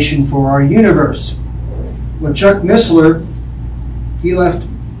explanation for our universe. Well, Chuck Missler, he left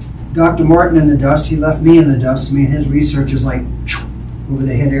Dr. Martin in the dust. He left me in the dust. I mean, his research is like over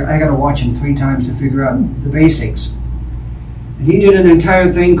the head. I got to watch him 3 times to figure out the basics. And he did an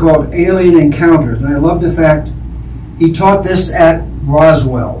entire thing called Alien Encounters. And I love the fact he taught this at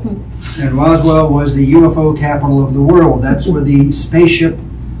Roswell. And Roswell was the UFO capital of the world. That's where the spaceship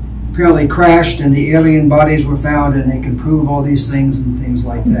apparently crashed and the alien bodies were found, and they can prove all these things and things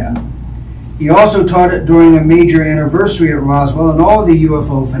like that. He also taught it during a major anniversary at Roswell, and all the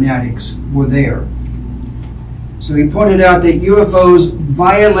UFO fanatics were there. So he pointed out that UFOs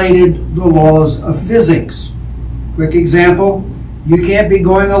violated the laws of physics. Quick example, you can't be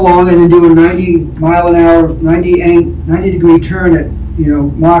going along and then do a 90-mile-an-hour, 90-degree turn at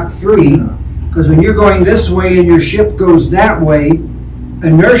Mach 3, because when you're going this way and your ship goes that way,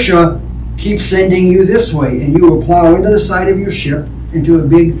 inertia keeps sending you this way, and you will plow into the side of your ship into a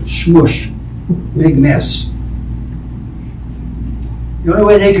big smush, big mess. The only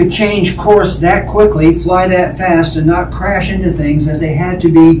way they could change course that quickly, fly that fast, and not crash into things is they had to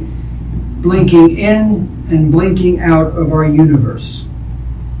be blinking in and blinking out of our universe.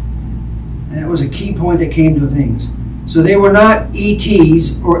 And that was a key point that came to things. So they were not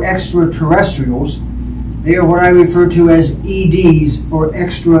ETs or extraterrestrials. They are what I refer to as EDs, or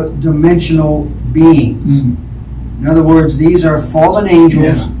extra-dimensional beings. In other words, these are fallen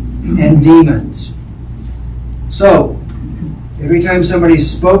angels and demons. So, every time somebody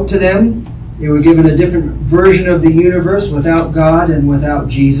spoke to them, they were given a different version of the universe without God and without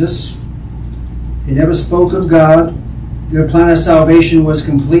Jesus. They never spoke of God. Their plan of salvation was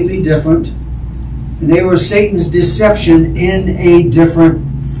completely different. And they were Satan's deception in a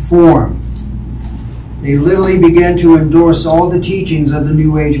different form. They literally began to endorse all the teachings of the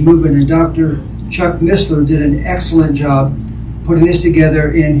New Age movement, and Dr. Chuck Missler did an excellent job putting this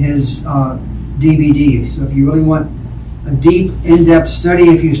together in his DVD. So if you really want a deep, in-depth study,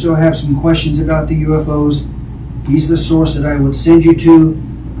 if you still have some questions about the UFOs, he's the source that I would send you to.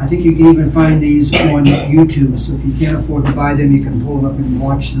 I think you can even find these on YouTube, so if you can't afford to buy them, you can pull them up and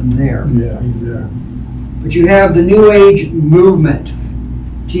watch them there. Yeah, he's there. But you have the New Age movement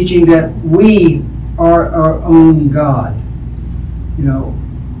teaching that we are our own God. You know,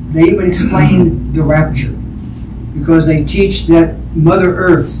 they even explain the rapture because they teach that Mother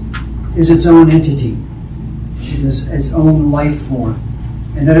Earth is its own entity. It is its own life form.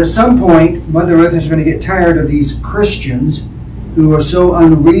 And that at some point, Mother Earth is going to get tired of these Christians who are so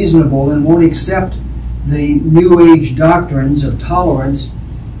unreasonable and won't accept the New Age doctrines of tolerance.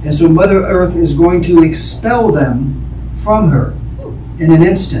 And so Mother Earth is going to expel them from her in an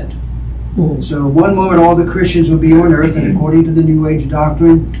instant. So one moment all the Christians will be on Earth, and according to the New Age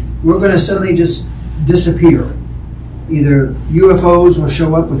doctrine, we're going to suddenly just disappear. Either UFOs will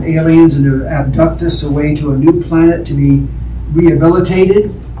show up with aliens and they'll abduct us away to a new planet to be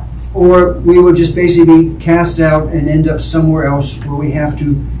rehabilitated, or we will just basically be cast out and end up somewhere else where we have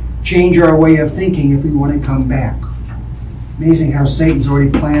to change our way of thinking if we want to come back. Amazing how Satan's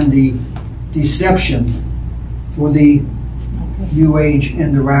already planned the deception for the New Age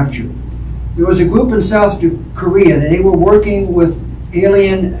and the rapture. There was a group in South Korea that they were working with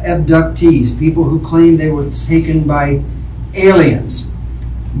alien abductees, people who claimed they were taken by aliens.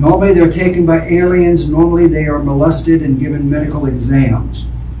 Normally they're taken by aliens, normally they are molested and given medical exams.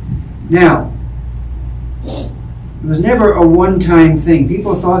 Now, it was never a one-time thing.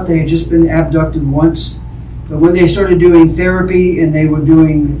 People thought they had just been abducted once, but when they started doing therapy and they were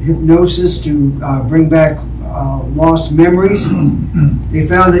doing hypnosis to bring back lost memories, they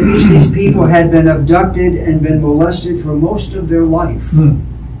found that each of these people had been abducted and been molested for most of their life,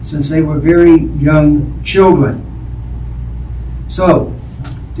 since they were very young children. So,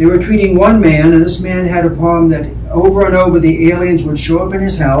 they were treating one man, and this man had a problem that over and over the aliens would show up in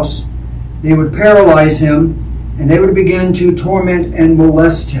his house, they would paralyze him, and they would begin to torment and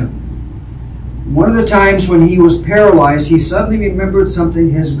molest him. One of the times when he was paralyzed, he suddenly remembered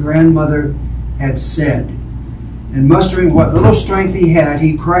something his grandmother had said. And mustering what little strength he had,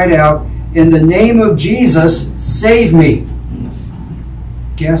 he cried out, "In the name of Jesus, save me!"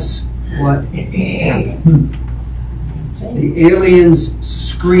 Guess what happened? The aliens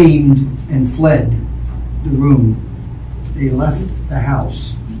screamed and fled the room. They left the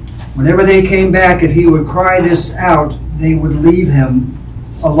house. Whenever they came back, if he would cry this out, they would leave him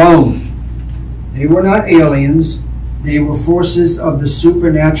alone. They were not aliens. They were forces of the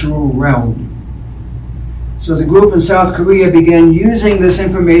supernatural realm. So the group in South Korea began using this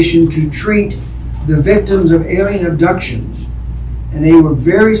information to treat the victims of alien abductions. And they were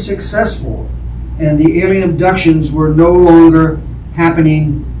very successful. And the alien abductions were no longer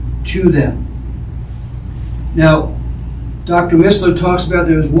happening to them. Now, Dr. Missler talks about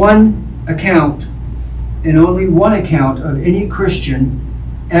there's one account, and only one account, of any Christian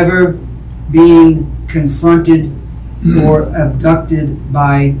ever being confronted or abducted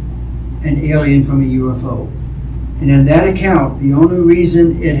by an alien from a UFO. And in that account, the only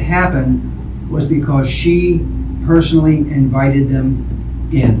reason it happened was because she personally invited them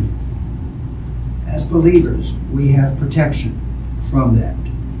in. As believers, we have protection from that.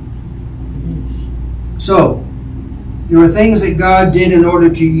 So, there are things that God did in order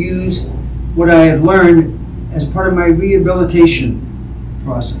to use what I have learned as part of my rehabilitation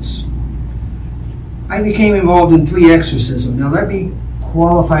process. I became involved in 3 exorcisms. Now let me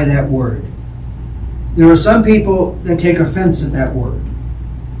qualify that word. There are some people that take offense at that word.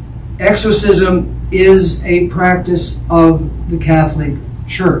 Exorcism is a practice of the Catholic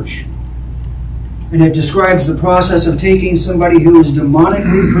Church. And it describes the process of taking somebody who is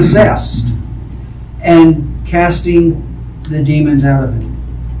demonically possessed and casting the demons out of him.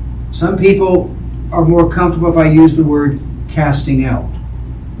 Some people are more comfortable if I use the word casting out.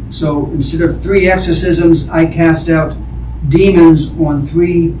 So instead of 3 exorcisms, I cast out demons on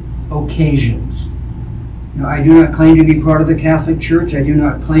 3 occasions. Now, I do not claim to be part of the Catholic Church. I do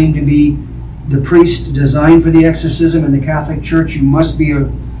not claim to be the priest designed for the exorcism. In the Catholic Church, you must be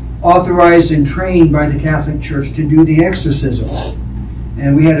authorized and trained by the Catholic Church to do the exorcism.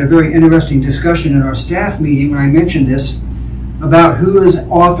 And we had a very interesting discussion in our staff meeting when I mentioned this about who is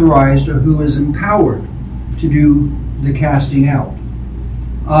authorized or who is empowered to do the casting out.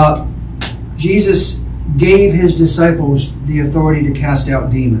 Jesus gave his disciples the authority to cast out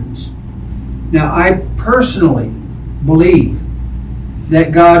demons. Now, I personally believe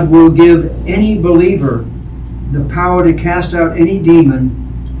that God will give any believer the power to cast out any demon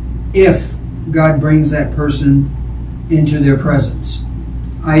if God brings that person into their presence.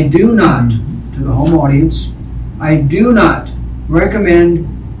 I do not to the home audience, I do not recommend,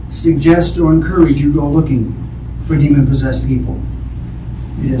 suggest, or encourage you go looking for demon-possessed people.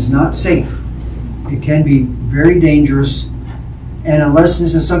 It is not safe. It can be very dangerous, and unless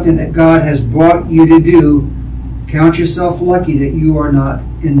this is something that God has brought you to do, count yourself lucky that you are not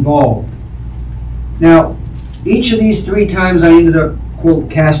involved. Now, each of these 3 times I ended up, quote,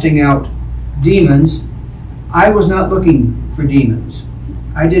 casting out demons, I was not looking for demons.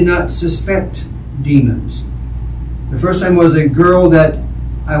 I did not suspect demons. The first time was a girl that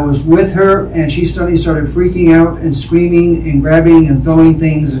I was with her, and she suddenly started freaking out and screaming and grabbing and throwing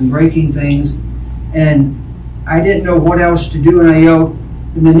things and breaking things. And I didn't know what else to do, and I yelled,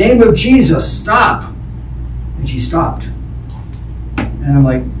 "In the name of Jesus, stop!" And she stopped. And I'm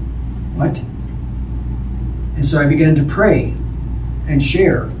like, what? And so I began to pray and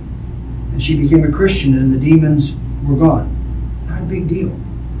share. And she became a Christian, and the demons were gone. Not a big deal.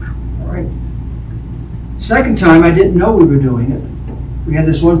 All right. Second time, I didn't know we were doing it. We had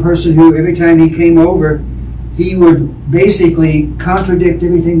this one person who, every time he came over, he would basically contradict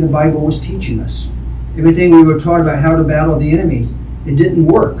everything the Bible was teaching us. Everything we were taught about how to battle the enemy. It didn't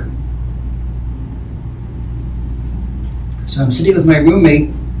work. So I'm sitting with my roommate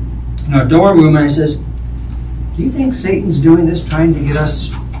in our dorm room, and I says, "Do you think Satan's doing this, trying to get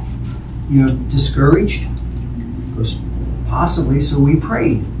us, discouraged?" He goes, "Possibly." So we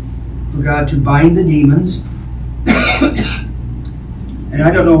prayed for God to bind the demons. And I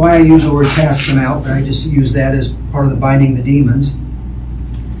don't know why I use the word cast them out, but I just use that as part of the binding the demons.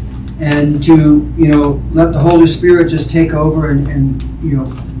 And to, let the Holy Spirit just take over and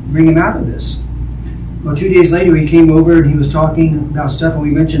bring him out of this. Well, 2 days later, he came over and he was talking about stuff, and we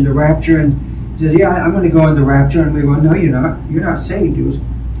mentioned the rapture, and he says, "Yeah, I'm going to go in the rapture." And we go, "No, you're not. You're not saved." He goes,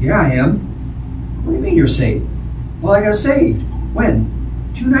 "Yeah, I am." "What do you mean you're saved?" "Well, I got saved." "When?"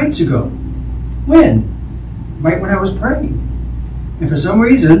 2 nights ago." "When?" "Right when I was praying." And for some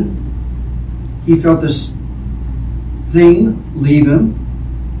reason, he felt this thing leave him.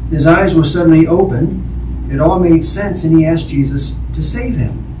 His eyes were suddenly open. It all made sense, and he asked Jesus to save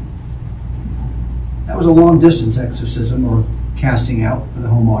him. That was a long-distance exorcism, or casting out, for the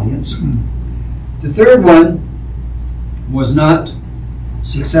home audience. The third one was not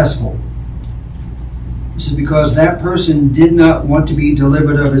successful. This is because that person did not want to be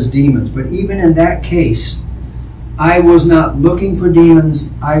delivered of his demons. But even in that case, I was not looking for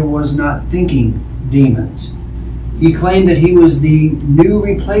demons. I was not thinking demons. He claimed that he was the new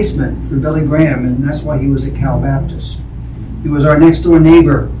replacement for Billy Graham, and that's why he was at Cal Baptist. He was our next door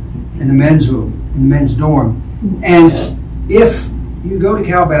neighbor in the men's room, in the men's dorm. And if you go to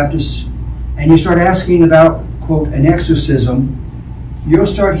Cal Baptist and you start asking about, quote, an exorcism, you'll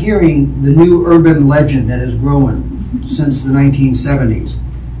start hearing the new urban legend that has grown since the 1970s.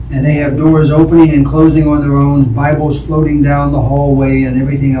 And they have doors opening and closing on their own, Bibles floating down the hallway, and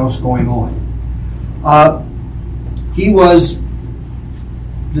everything else going on. He was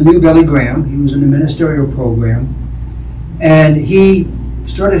the new Billy Graham. He was in the ministerial program. And he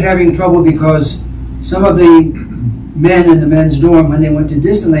started having trouble because some of the men in the men's dorm, when they went to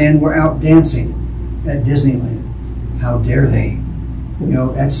Disneyland, were out dancing at Disneyland. How dare they?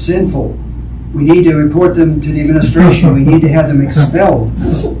 That's sinful. We need to report them to the administration. We need to have them expelled.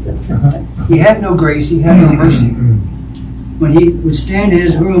 He had no grace. He had no mercy. When he would stand in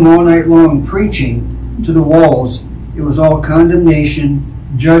his room all night long preaching to the walls, it was all condemnation,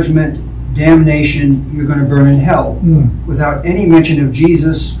 judgment, damnation, you're going to burn in hell, without any mention of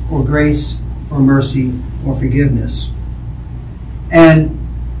Jesus or grace or mercy or forgiveness. And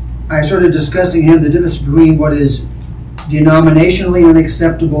I started discussing him the difference between what is denominationally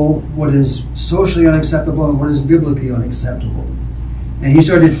unacceptable, what is socially unacceptable, and what is biblically unacceptable. And he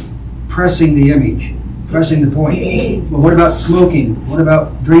started pressing the image, pressing the point. Well, what about smoking? What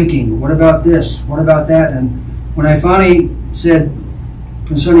about drinking? What about this? What about that? And when I finally said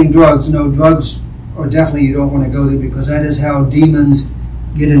concerning drugs, no, drugs, or definitely you don't want to go there, because that is how demons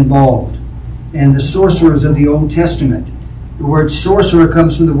get involved. And the sorcerers of the Old Testament, the word sorcerer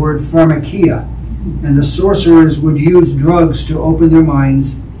comes from the word pharmakia, and the sorcerers would use drugs to open their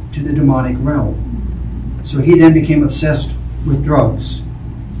minds to the demonic realm. So he then became obsessed with drugs.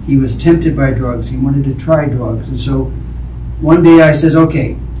 He was tempted by drugs. He wanted to try drugs. And so one day I says,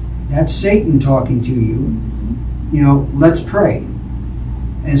 "Okay, that's Satan talking to you. Let's pray."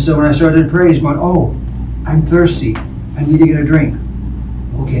 And so when I started to pray, he's going, "Oh, I'm thirsty. I need to get a drink."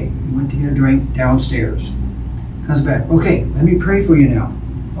 Okay, he went to get a drink downstairs. Comes back. "Okay, let me pray for you now."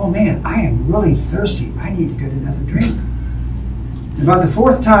 "Oh man, I am really thirsty. I need to get another drink." About the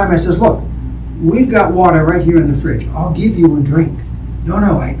 4th time, I says, "Look, we've got water right here in the fridge. I'll give you a drink." No,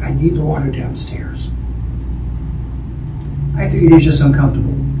 I need the water downstairs. I figured he's just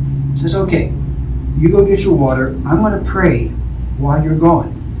uncomfortable. He says, okay, you go get your water. I'm going to pray while you're gone.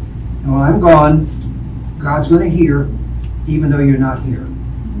 And when I'm gone, God's going to hear, even though you're not here.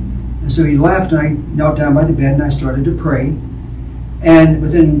 And so he left, and I knelt down by the bed, and I started to pray. And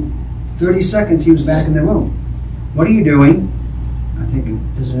within 30 seconds, he was back in the room. What are you doing? I'm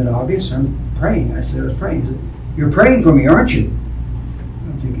thinking, isn't it obvious? I'm praying. I said, I was praying. He said, you're praying for me, aren't you?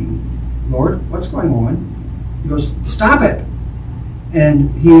 I'm thinking, Lord, what's going on? He goes, stop it.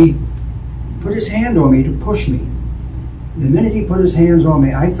 And he put his hand on me to push me. The minute he put his hands on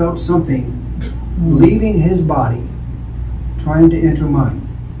me, I felt something leaving his body, trying to enter mine.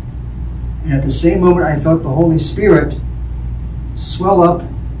 And at the same moment, I felt the Holy Spirit swell up,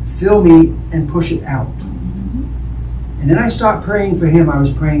 fill me, and push it out. And then I stopped praying for him. I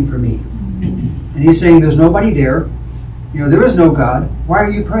was praying for me. And he's saying, there's nobody there. There is no God. Why are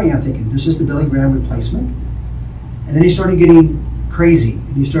you praying? I'm thinking, this is the Billy Graham replacement. And then he started getting crazy.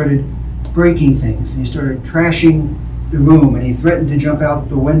 And he started breaking things. And he started trashing the room. And he threatened to jump out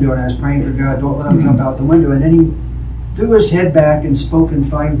the window. And I was praying for God, don't let him jump out the window. And then he threw his head back and spoke in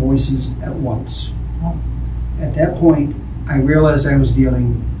 5 voices at once. At that point, I realized I was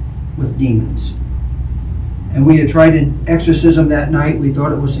dealing with demons. And we had tried an exorcism that night. We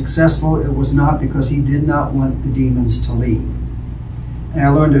thought it was successful. It was not, because he did not want the demons to leave. And I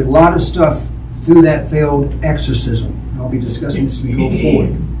learned a lot of stuff through that failed exorcism. And I'll be discussing this as we go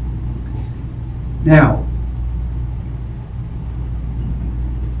forward. Now,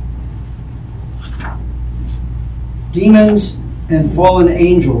 demons and fallen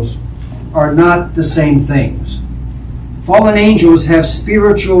angels are not the same things. Fallen angels have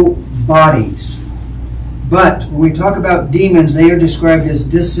spiritual bodies. But when we talk about demons, they are described as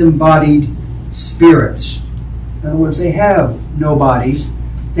disembodied spirits. In other words, they have no bodies.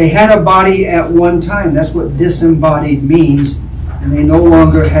 They had a body at one time. That's what disembodied means. And they no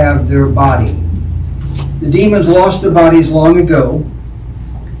longer have their body. The demons lost their bodies long ago.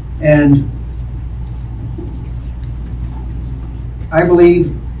 And I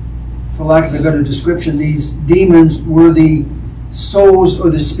believe, for lack of a better description, these demons were the souls or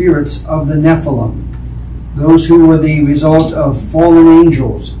the spirits of the Nephilim. Those who were the result of fallen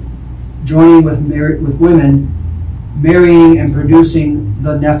angels joining with women, marrying and producing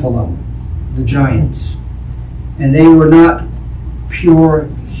the Nephilim, the giants. And they were not pure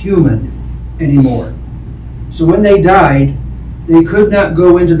human anymore. So when they died, they could not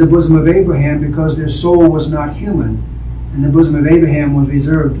go into the bosom of Abraham because their soul was not human. And the bosom of Abraham was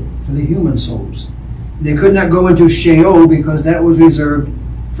reserved for the human souls. They could not go into Sheol because that was reserved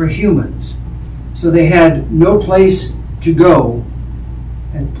for humans. So they had no place to go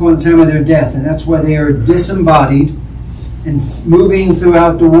at the point in time of their death, and that's why they are disembodied and moving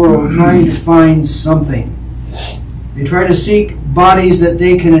throughout the world trying to find something. They try to seek bodies that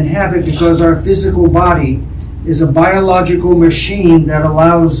they can inhabit because our physical body is a biological machine that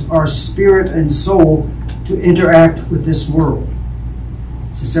allows our spirit and soul to interact with this world.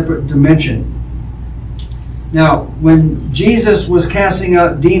 It's a separate dimension. Now, when Jesus was casting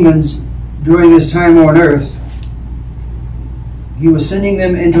out demons during his time on earth, he was sending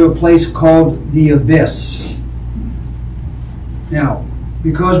them into a place called the abyss. Now,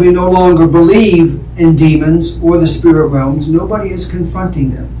 because we no longer believe in demons or the spirit realms, nobody is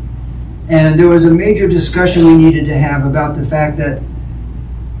confronting them. And there was a major discussion we needed to have about the fact that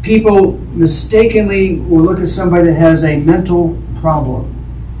people mistakenly will look at somebody that has a mental problem,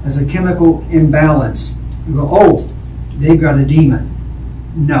 has a chemical imbalance, and go, oh, they've got a demon.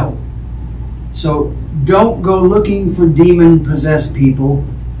 No. So don't go looking for demon-possessed people.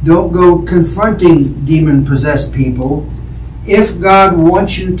 Don't go confronting demon-possessed people. If God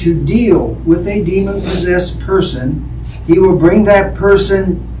wants you to deal with a demon-possessed person, he will bring that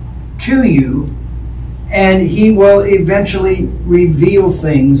person to you, and he will eventually reveal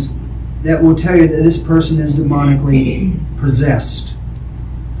things that will tell you that this person is demonically possessed.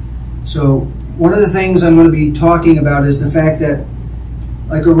 So one of the things I'm going to be talking about is the fact that,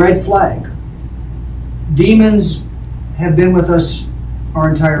 like a red flag, demons have been with us our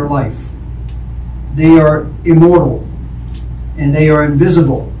entire life. They are immortal, and they are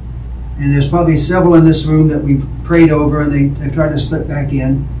invisible. And there's probably several in this room that we've prayed over, and they've tried to slip back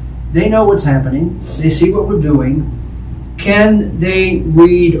in. They know what's happening. They see what we're doing. Can they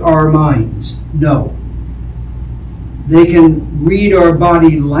read our minds? No. They can read our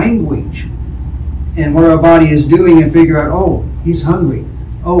body language and what our body is doing and figure out, oh, he's hungry.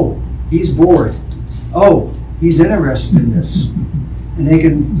 Oh, he's bored. Oh, he's interested in this. And they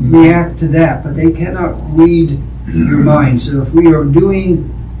can react to that, but they cannot read your mind. So if we are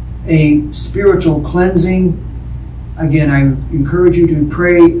doing a spiritual cleansing, again, I encourage you to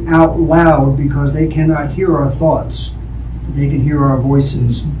pray out loud because they cannot hear our thoughts. They can hear our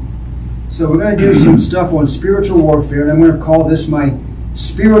voices. So we're going to do some stuff on spiritual warfare, and I'm going to call this my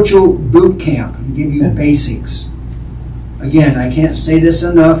spiritual boot camp and give you basics. Again, I can't say this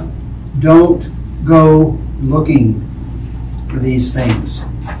enough. Don't go looking for these things.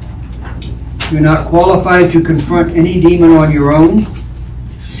 You're not qualified to confront any demon on your own.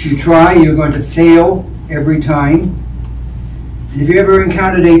 If you try, you're going to fail every time. And if you ever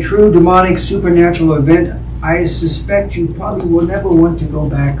encountered a true demonic supernatural event, I suspect you probably will never want to go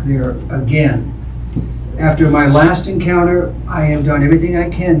back there again. After my last encounter, I have done everything I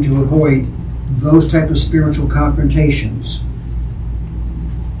can to avoid those type of spiritual confrontations.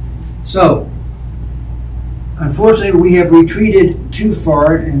 So, unfortunately, we have retreated too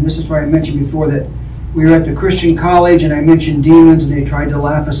far, and this is why I mentioned before that we were at the Christian college and I mentioned demons and they tried to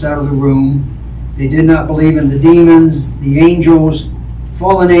laugh us out of the room. They did not believe in the demons, the angels,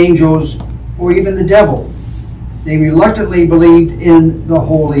 fallen angels, or even the devil. They reluctantly believed in the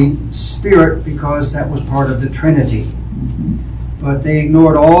Holy Spirit because that was part of the Trinity. But they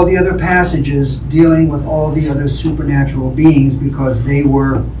ignored all the other passages dealing with all the other supernatural beings because they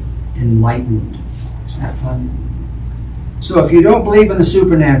were enlightened. Isn't that fun? So if you don't believe in the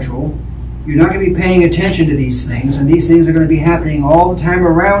supernatural, you're not going to be paying attention to these things, and these things are going to be happening all the time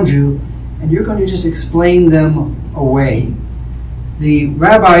around you, and you're going to just explain them away. The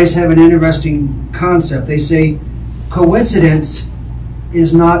rabbis have an interesting concept. They say coincidence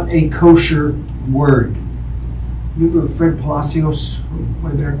is not a kosher word. Remember Fred Palacios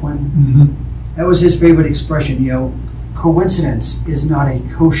way back when? Mm-hmm. That was his favorite expression, you know. Coincidence is not a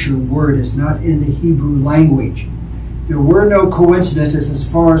kosher word. It's not in the Hebrew language. There were no coincidences as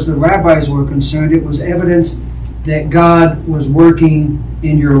far as the rabbis were concerned. It was evidence that God was working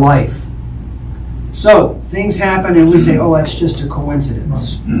in your life. So, things happen and we say, oh, that's just a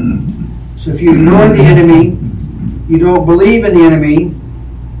coincidence. So if you ignore the enemy, you don't believe in the enemy,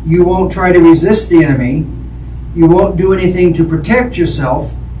 you won't try to resist the enemy, you won't do anything to protect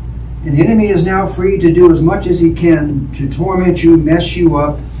yourself, and the enemy is now free to do as much as he can to torment you, mess you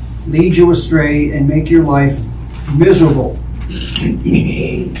up, lead you astray, and make your life miserable.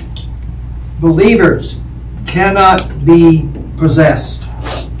 Believers cannot be possessed.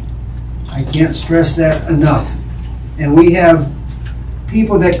 I can't stress that enough. And we have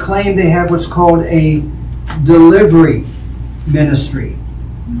people that claim they have what's called a delivery ministry.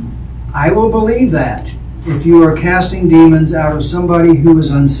 I will believe that if you are casting demons out of somebody who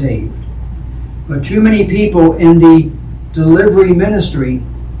is unsaved. But too many people in the delivery ministry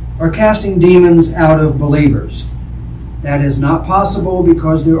are casting demons out of believers. That is not possible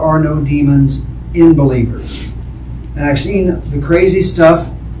because there are no demons in believers. And I've seen the crazy stuff.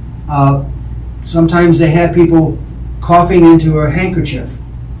 Sometimes they have people coughing into a handkerchief,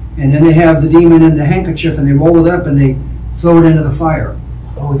 and then they have the demon in the handkerchief and they roll it up and they throw it into the fire.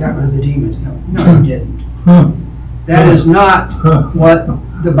 Oh, we got rid of the demons. No, we didn't. That is not what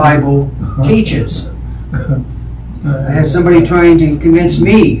the Bible teaches. I had somebody trying to convince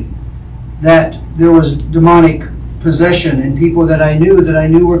me that there was demonic possession in people that I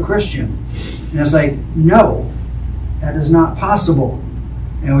knew were Christian. And I was like, no, that is not possible.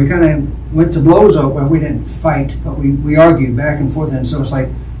 And we kind of went to blows over. Well, we didn't fight, but we argued back and forth. And so it's like,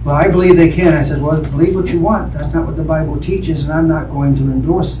 well, I believe they can. I says, well, believe what you want. That's not what the Bible teaches, and I'm not going to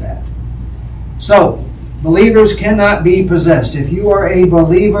endorse that. So, believers cannot be possessed. If you are a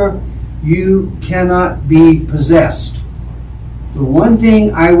believer, you cannot be possessed. The one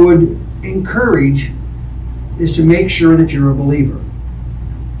thing I would encourage is to make sure that you're a believer.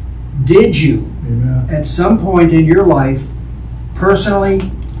 Did you, at some point in your life, personally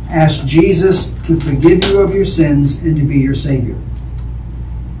ask Jesus to forgive you of your sins and to be your Savior?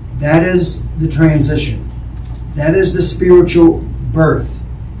 That is the transition. That is the spiritual birth.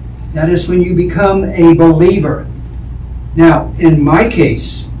 That is when you become a believer. Now, in my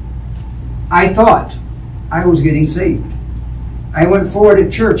case, I thought I was getting saved. I went forward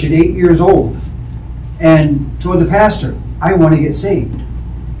at church at 8 years old and told the pastor, I want to get saved.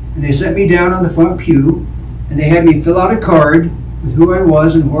 And they set me down on the front pew and they had me fill out a card with who I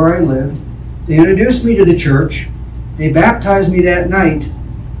was and where I lived. They introduced me to the church. They baptized me that night,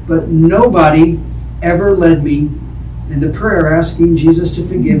 but nobody ever led me in the prayer asking Jesus to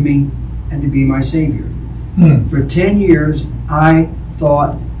forgive me and to be my Savior. For 10 years, I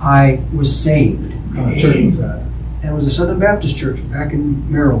thought I was saved. What church was that? That was the Southern Baptist Church back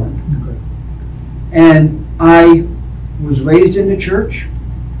in Maryland. Okay. And I was raised in the church.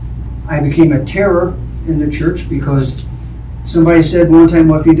 I became a terror in the church because somebody said one time,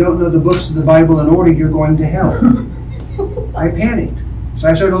 well, if you don't know the books of the Bible in order, you're going to hell. I panicked. So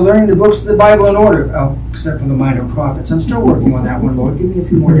I started learning the books of the Bible in order, except for the Minor Prophets. I'm still working on that one, Lord. Give me a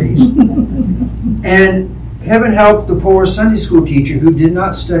few more days. And heaven help the poor Sunday school teacher who did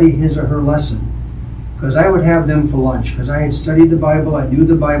not study his or her lesson. Because I would have them for lunch. Because I had studied the Bible, I knew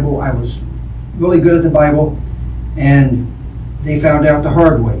the Bible, I was really good at the Bible, and they found out the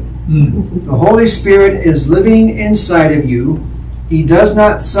hard way. The Holy Spirit is living inside of you. He does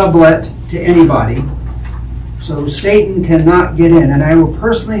not sublet to anybody. So Satan cannot get in. And I will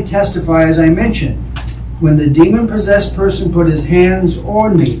personally testify, as I mentioned, when the demon-possessed person put his hands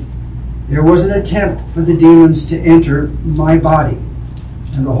on me, there was an attempt for the demons to enter my body.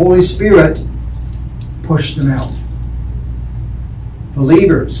 And the Holy Spirit pushed them out.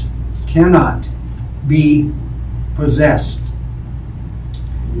 Believers cannot be possessed.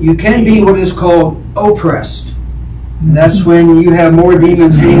 You can be what is called oppressed. And that's when you have more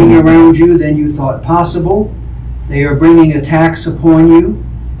demons hanging around you than you thought possible. They are bringing attacks upon you.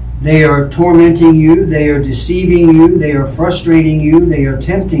 They are tormenting you. They are deceiving you. They are frustrating you. They are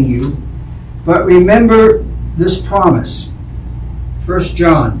tempting you. But remember this promise. 1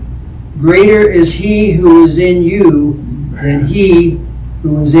 John, greater is he who is in you than he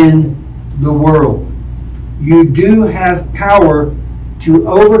who is in the world. You do have power to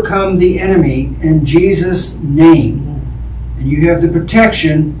overcome the enemy in Jesus' name. And you have the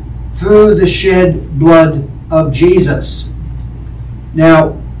protection through the shed blood of Jesus.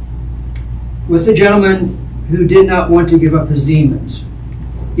 Now, with the gentleman who did not want to give up his demons,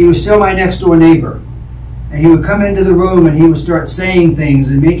 he was still my next door neighbor. And he would come into the room and he would start saying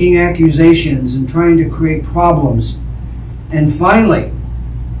things and making accusations and trying to create problems. And finally,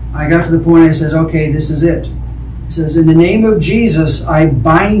 I got to the point I says, okay, this is it. He says, in the name of Jesus, I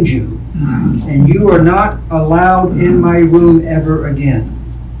bind you, and you are not allowed in my room ever again.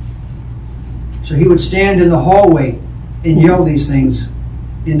 So he would stand in the hallway and yell these things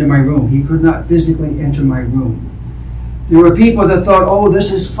into my room. He could not physically enter my room. There were people that thought, oh,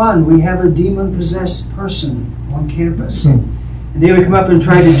 this is fun. We have a demon-possessed person on campus. And they would come up and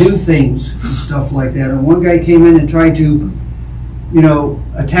try to do things and stuff like that. And one guy came in and tried to,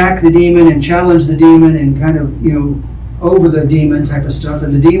 attack the demon and challenge the demon and kind of, over the demon type of stuff.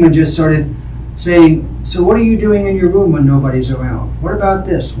 And the demon just started saying, so what are you doing in your room when nobody's around? What about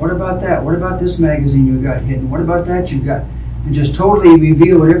this? What about that? What about this magazine you got hidden? What about that you got? And just totally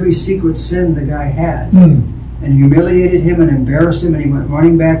revealed every secret sin the guy had. And humiliated him and embarrassed him, and he went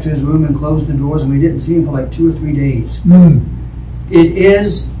running back to his room and closed the doors, and we didn't see him for like 2 or 3 days. It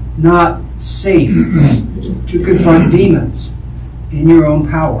is not safe to confront demons in your own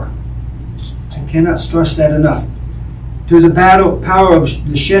power. I cannot stress that enough. Through the power of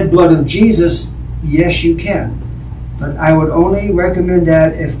the shed blood of Jesus, yes, you can. But I would only recommend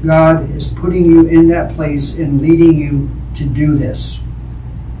that if God is putting you in that place and leading you to do this.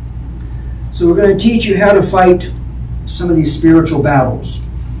 So we're going to teach you how to fight some of these spiritual battles.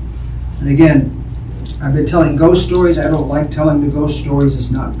 And again, I've been telling ghost stories. I don't like telling the ghost stories.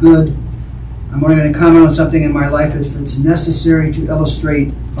 It's not good. I'm only going to comment on something in my life if it's necessary to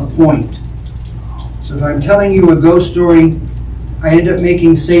illustrate a point. So if I'm telling you a ghost story, I end up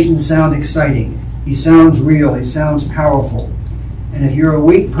making Satan sound exciting. He sounds real. He sounds powerful. And if you're a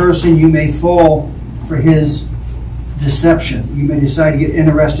weak person, you may fall for his deception. You may decide to get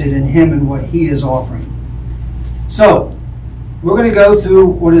interested in him and what he is offering. So, we're going to go through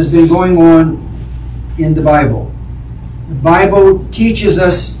what has been going on in the Bible. The Bible teaches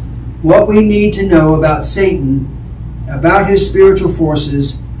us what we need to know about Satan, about his spiritual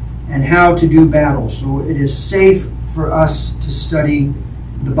forces, and how to do battle. So it is safe for us to study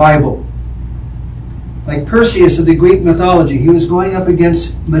the Bible. Like Perseus of the Greek mythology, he was going up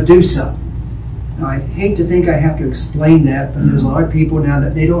against Medusa. Now, I hate to think I have to explain that, but there's a lot of people now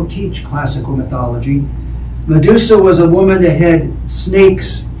that they don't teach classical mythology. Medusa was a woman that had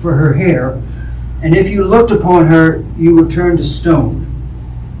snakes for her hair, and if you looked upon her, you would turn to stone.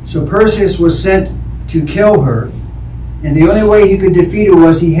 So Perseus was sent to kill her, and the only way he could defeat her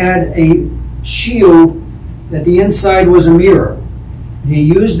was he had a shield that the inside was a mirror. And he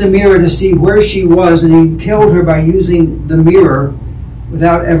used the mirror to see where she was, and he killed her by using the mirror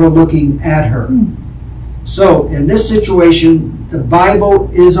without ever looking at her. So, in this situation, the Bible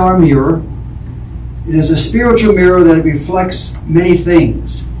is our mirror. It is a spiritual mirror that reflects many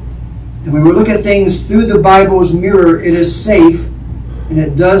things. And when we look at things through the Bible's mirror, it is safe, and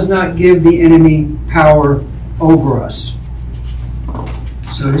it does not give the enemy power over us.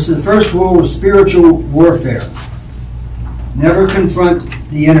 So this is the first rule of spiritual warfare. Never confront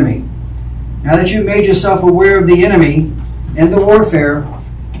the enemy. Now that you've made yourself aware of the enemy and the warfare,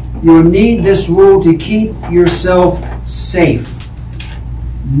 you will need this rule to keep yourself safe.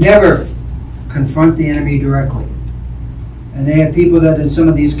 Never confront the enemy directly. And they have people that in some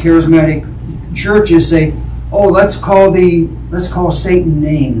of these charismatic churches say, oh, let's call Satan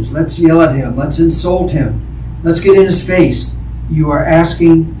names. Let's yell at him. Let's insult him. Let's get in his face. You are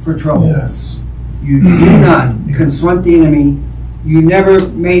asking for trouble. Yes. You do not confront the enemy. You never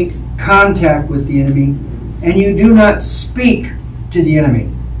make contact with the enemy. And you do not speak to the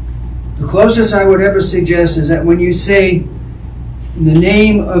enemy. The closest I would ever suggest is that when you say, in the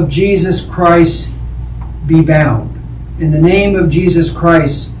name of Jesus Christ, be bound. In the name of Jesus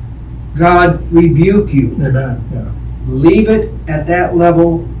Christ, God rebuke you. Amen. Yeah. Leave it at that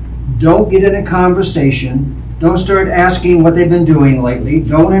level. Don't get in a conversation. Don't start asking what they've been doing lately.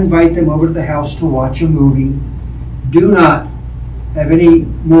 Don't invite them over to the house to watch a movie. Do not have any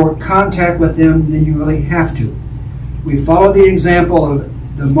more contact with them than you really have to. We follow the example of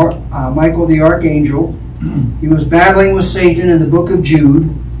Michael the Archangel. He was battling with Satan in the book of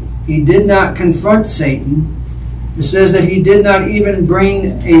Jude. He did not confront Satan. It says that he did not even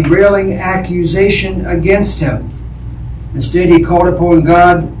bring a railing accusation against him. Instead, he called upon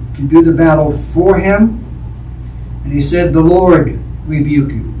God to do the battle for him. And he said, the Lord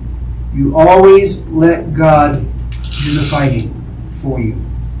rebuke you. You always let God do the fighting for you.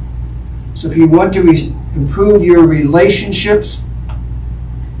 So if you want to improve your relationships,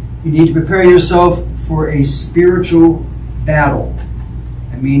 you need to prepare yourself for a spiritual battle.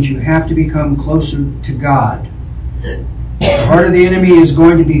 That means you have to become closer to God. The heart of the enemy is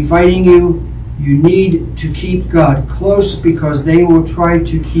going to be fighting you. You need to keep God close because they will try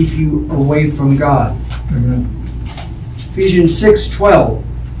to keep you away from God. Amen. Ephesians 6:12.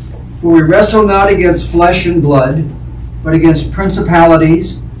 For we wrestle not against flesh and blood, but against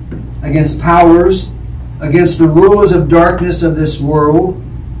principalities, against powers, against the rulers of darkness of this world,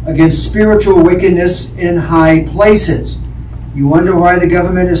 against spiritual wickedness in high places. You wonder why the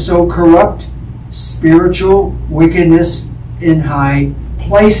government is so corrupt? Spiritual wickedness in high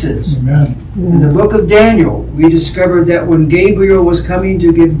places. Amen. In the book of Daniel, we discovered that when Gabriel was coming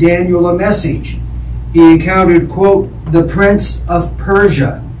to give Daniel a message, he encountered, quote, the prince of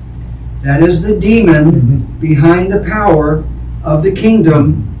Persia. That is the demon behind the power of the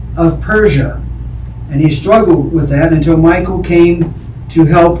kingdom of Persia. And he struggled with that until Michael came to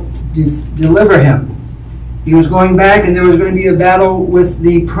help deliver him. He was going back and there was going to be a battle with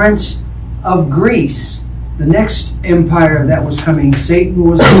the prince of Greece, the next empire that was coming. Satan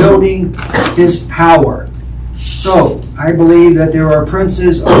was building his power. So I believe that there are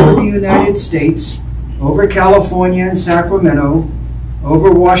princes over the United States, over California and Sacramento,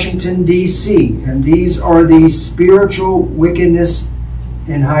 over Washington, D.C., and these are the spiritual wickedness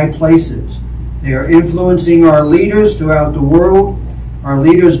in high places. They are influencing our leaders throughout the world. Our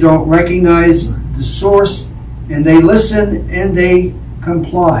leaders don't recognize the source, and they listen and they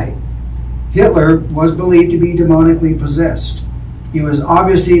comply. Hitler was believed to be demonically possessed. He was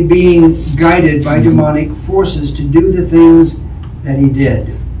obviously being guided by demonic forces to do the things that he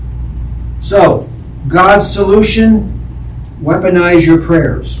did. So, God's solution, weaponize your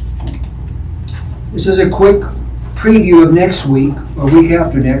prayers. This is a quick preview of next week, or week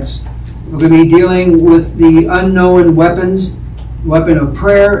after next. We're going to be dealing with the unknown weapons, the weapon of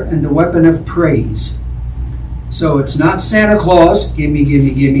prayer and the weapon of praise. So it's not Santa Claus, gimme,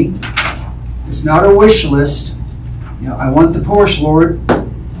 gimme, gimme. It's not a wish list. You know, I want the Porsche, Lord.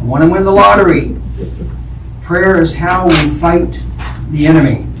 I want to win the lottery. Prayer is how we fight the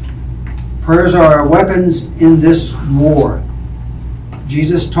enemy. Prayers are our weapons in this war.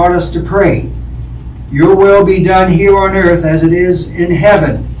 Jesus taught us to pray. Your will be done here on earth as it is in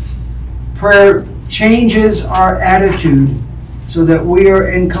heaven. Prayer changes our attitude so that we are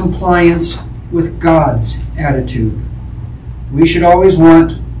in compliance with God's attitude. We should always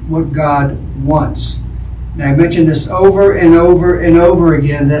want what God wants. And I mention this over and over and over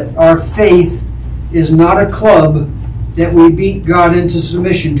again, that our faith is not a club that we beat God into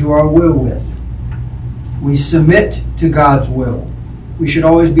submission to our will with. We submit to God's will. We should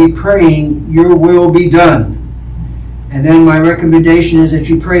always be praying, your will be done. And then my recommendation is that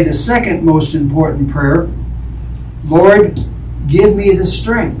you pray the second most important prayer, Lord, give me the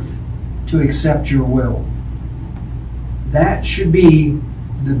strength to accept your will. That should be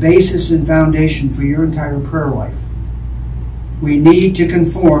the basis and foundation for your entire prayer life. We need to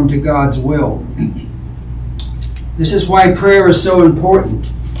conform to God's will. This is why prayer is so important.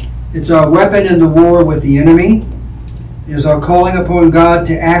 It's our weapon in the war with the enemy. It is our calling upon God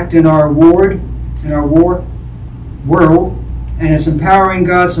to act in our world, and it's empowering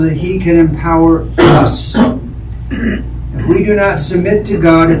God so that He can empower us. If we do not submit to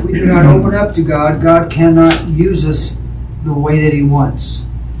God, if we do not open up to God, God cannot use us the way that He wants.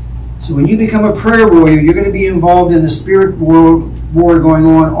 So when you become a prayer warrior, you're going to be involved in the spirit war going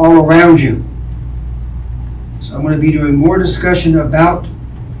on all around you. So I'm going to be doing more discussion about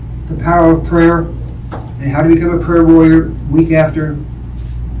the power of prayer and how to become a prayer warrior week after,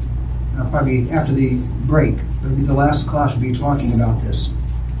 probably after the break. It'll be the last class we'll be talking about this.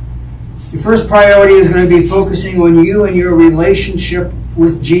 Your first priority is going to be focusing on you and your relationship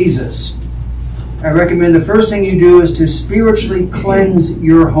with Jesus. I recommend the first thing you do is to spiritually cleanse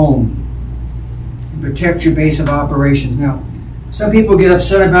your home and protect your base of operations. Now, some people get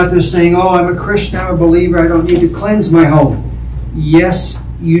upset about this, saying, oh, I'm a Christian, I'm a believer, I don't need to cleanse my home. Yes,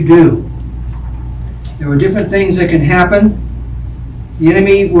 you do. There are different things that can happen. The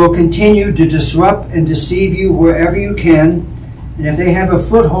enemy will continue to disrupt and deceive you wherever you can, and if they have a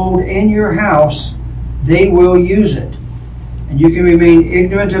foothold in your house, they will use it. And you can remain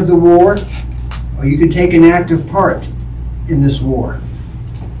ignorant of the war, or you can take an active part in this war.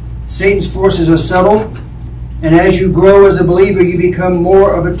 Satan's forces are subtle, and as you grow as a believer, you become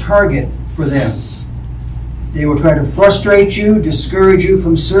more of a target for them. They will try to frustrate you, discourage you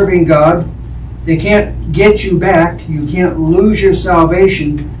from serving God. They can't get you back. You can't lose your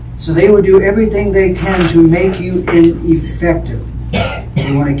salvation, so they will do everything they can to make you ineffective.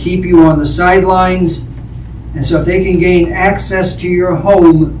 They want to keep you on the sidelines, and so if they can gain access to your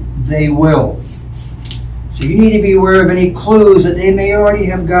home, they will. So you need to be aware of any clues that they may already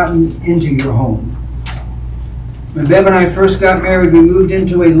have gotten into your home. When Bev and I first got married, we moved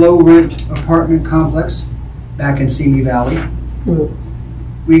into a low-rent apartment complex back in Simi Valley.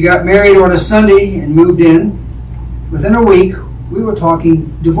 We got married on a Sunday and moved in. Within a week, we were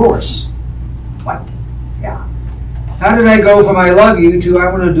talking divorce. What? Yeah. How did I go from I love you to I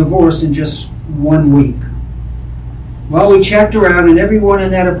want a divorce in just 1 week? Well, we checked around, and everyone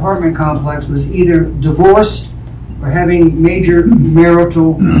in that apartment complex was either divorced or having major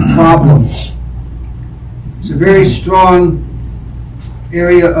marital problems. It's a very strong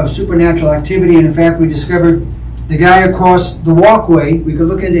area of supernatural activity, and in fact, we discovered the guy across the walkway, we could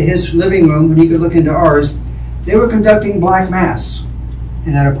look into his living room, and he could look into ours. They were conducting black mass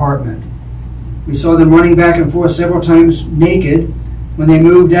in that apartment. We saw them running back and forth several times naked. When they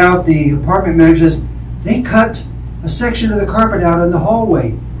moved out, the apartment manager says, they cut a section of the carpet out in the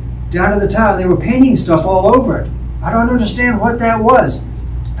hallway, down to the tile. They were painting stuff all over it. I don't understand what that was.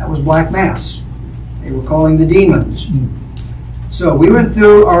 That was black mass. They were calling the demons. So we went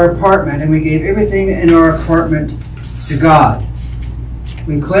through our apartment and we gave everything in our apartment to God.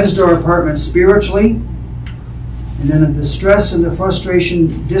 We cleansed our apartment spiritually, and then the stress and the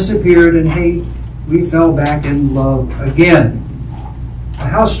frustration disappeared, and hey, we fell back in love again.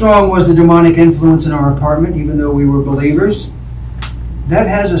 How strong was the demonic influence in our apartment, even though we were believers? That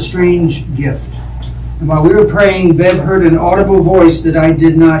has a strange gift. And while we were praying, Bev heard an audible voice that I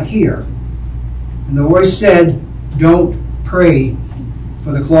did not hear. And the voice said, don't pray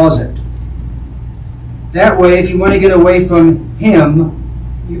for the closet. That way, if you want to get away from him,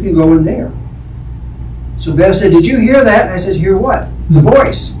 you can go in there. So Bev said, did you hear that? And I said, hear what? The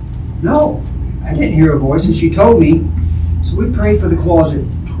voice. No, I didn't hear a voice, and she told me. So we prayed for the closet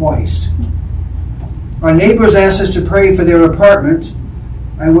twice. Our neighbors asked us to pray for their apartment.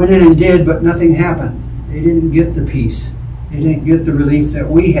 I went in and did, but nothing happened. They didn't get the peace. They didn't get the relief that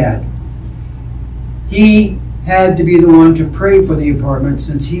we had. He had to be the one to pray for the apartment,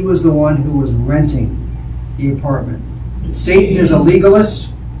 since he was the one who was renting the apartment. Satan is a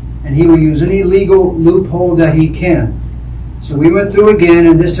legalist, and he will use any legal loophole that he can. So we went through again,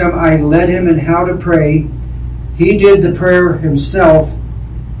 and this time I led him in how to pray. He did the prayer himself,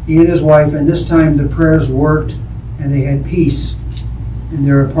 he and his wife, and this time the prayers worked, and they had peace in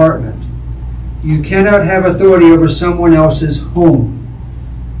their apartment. You cannot have authority over someone else's home.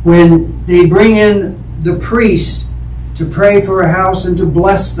 When they bring in the priest to pray for a house and to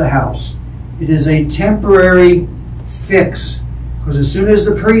bless the house, it is a temporary fix, because as soon as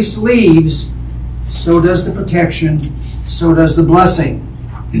the priest leaves, so does the protection, so does the blessing.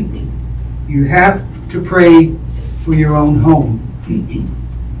 You have to pray for your own home.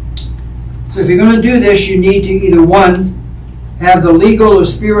 So if you're going to do this, you need to either, one, have the legal or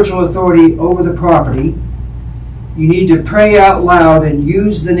spiritual authority over the property. You need to pray out loud and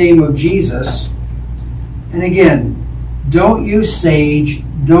use the name of Jesus. And again, don't use sage,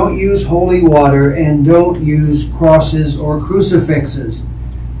 don't use holy water, and don't use crosses or crucifixes.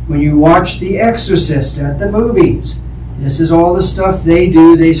 When you watch The Exorcist at the movies, this is all the stuff they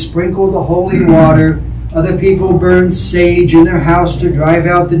do. They sprinkle the holy water Other people burn sage in their house to drive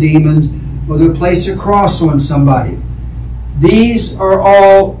out the demons, or they'll place a cross on somebody. These are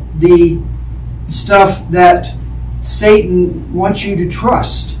all the stuff that Satan wants you to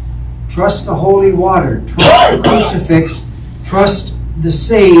trust. Trust the holy water. Trust the crucifix. Trust the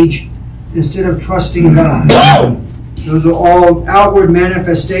sage instead of trusting God. Those are all outward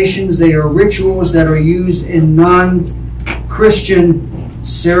manifestations. They are rituals that are used in non-Christian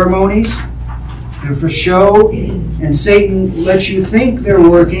ceremonies. They're for show, and Satan lets you think they're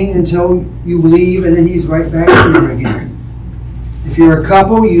working until you believe, and then he's right back here again. If you're a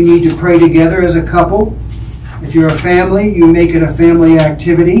couple, you need to pray together as a couple. If you're a family, you make it a family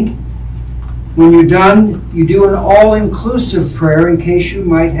activity. When you're done, you do an all-inclusive prayer in case you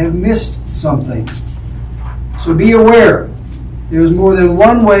might have missed something. So be aware, there's more than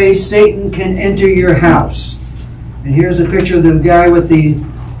one way Satan can enter your house. And here's a picture of the guy with the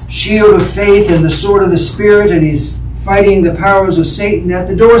shield of faith and the sword of the Spirit, and he's fighting the powers of Satan at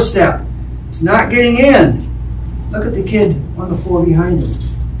the doorstep. It's not getting in. Look at the kid on the floor behind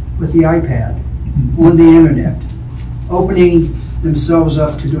him with the iPad on the internet, opening themselves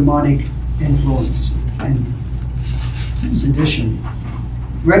up to demonic influence and sedition.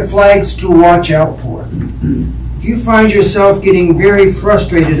 Red flags to watch out for. If you find yourself getting very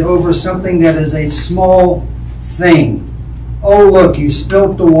frustrated over something that is a small thing, oh look, you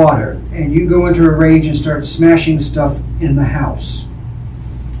spilt the water, and you go into a rage and start smashing stuff in the house.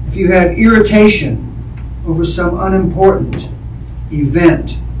 If you have irritation over some unimportant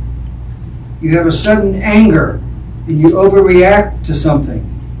event, you have a sudden anger and you overreact to something.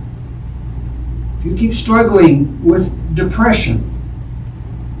 If you keep struggling with depression,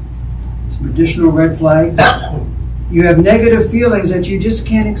 some additional red flags. You have negative feelings that you just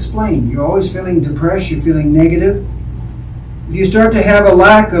can't explain. You're always feeling depressed, you're feeling negative. If you start to have a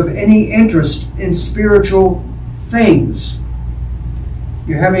lack of any interest in spiritual things,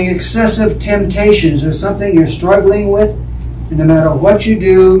 you're having excessive temptations, there's something you're struggling with, and no matter what you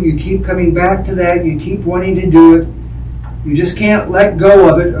do, you keep coming back to that, you keep wanting to do it, you just can't let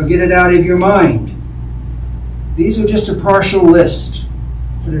go of it or get it out of your mind. These are just a partial list,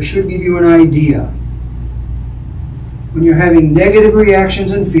 but it should give you an idea. When you're having negative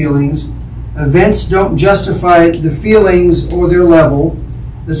reactions and feelings, events don't justify the feelings or their level,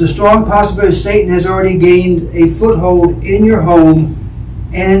 there's a strong possibility Satan has already gained a foothold in your home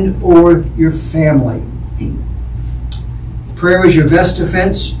and or your family. Prayer is your best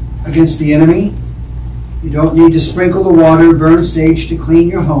defense against the enemy. You don't need to sprinkle the water, burn sage to clean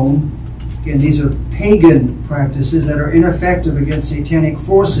your home. Again, these are pagan practices that are ineffective against satanic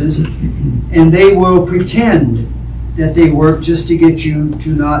forces, and they will pretend that they work just to get you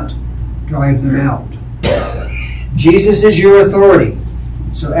to not drive them out. Jesus is your authority.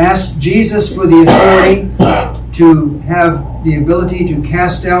 So ask Jesus for the authority to have the ability to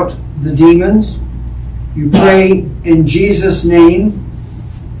cast out the demons. You pray in Jesus' name.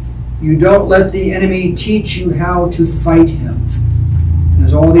 You don't let the enemy teach you how to fight him.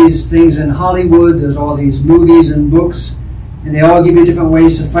 There's all these things in Hollywood, there's all these movies and books, and they all give you different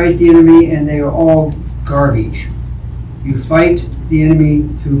ways to fight the enemy, and they are all garbage. You fight the enemy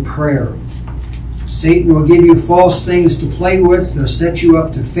through prayer. Satan will give you false things to play with or set you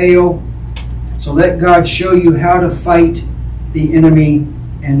up to fail. So let God show you how to fight the enemy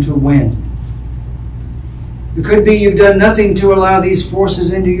and to win. It could be you've done nothing to allow these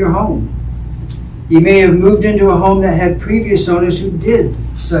forces into your home. You may have moved into a home that had previous owners who did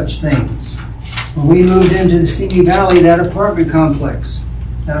such things. When we moved into the Simi Valley, that apartment complex,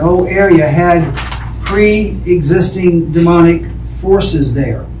 that whole area had pre-existing demonic forces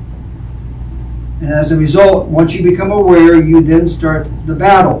there. And as a result, once you become aware, you then start the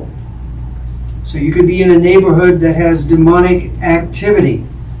battle. So you could be in a neighborhood that has demonic activity.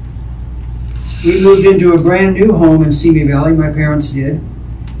 We moved into a brand new home in Simi Valley, my parents did,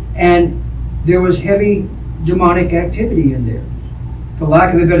 and there was heavy demonic activity in there. For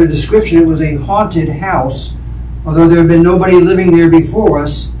lack of a better description, it was a haunted house, although there had been nobody living there before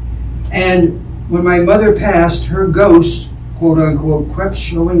us. And when my mother passed, her ghost, quote unquote, kept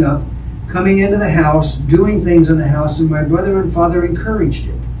showing up, coming into the house, doing things in the house, and my brother and father encouraged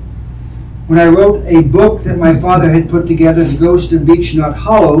it. When I wrote a book that my father had put together, The Ghost of Beechnut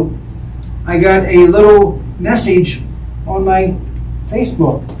Hollow, I got a little message on my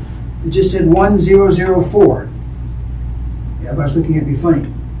Facebook. It just said 1004. Yeah, I was looking at me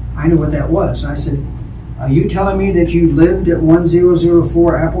funny. I knew what that was. I said, are you telling me that you lived at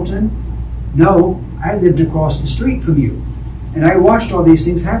 1004 Appleton? No, I lived across the street from you. And I watched all these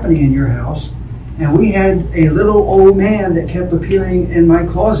things happening in your house. And we had a little old man that kept appearing in my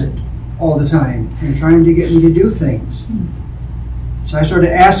closet all the time and trying to get me to do things. So I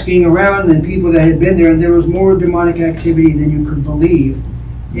started asking around and people that had been there, and there was more demonic activity than you could believe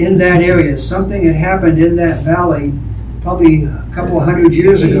in that area. Something had happened in that valley probably a couple of 100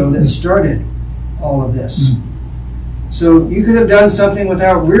 years ago that started all of this. So you could have done something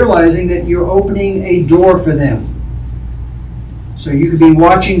without realizing that you're opening a door for them. So you could be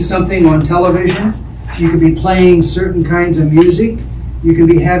watching something on television, you could be playing certain kinds of music, you can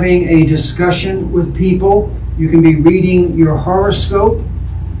be having a discussion with people, you can be reading your horoscope.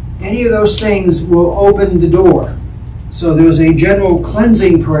 Any of those things will open the door. So there's a general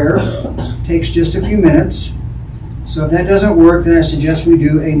cleansing prayer, takes just a few minutes. So if that doesn't work, then I suggest we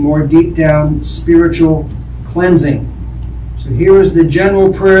do a more deep down spiritual cleansing. So here is the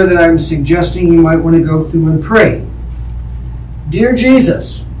general prayer that I'm suggesting you might want to go through and pray. Dear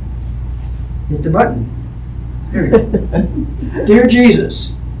Jesus, hit the button. There you go. Dear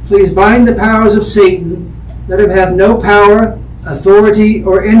Jesus, please bind the powers of Satan. Let him have no power, authority,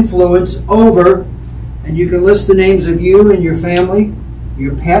 or influence over, and you can list the names of you and your family,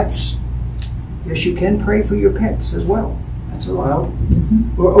 your pets. Yes, you can pray for your pets as well. That's allowed.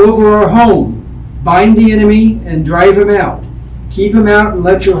 Or over our home. Bind the enemy and drive him out. Keep him out and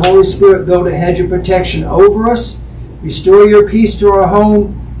let your Holy Spirit build a hedge of protection over us. Restore your peace to our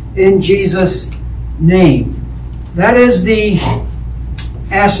home in Jesus' name. That is the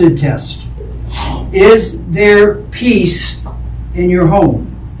acid test. Is there peace in your home?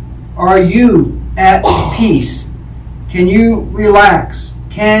 Are you at peace? Can you relax?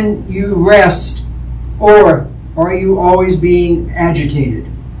 Can you rest? Or are you always being agitated?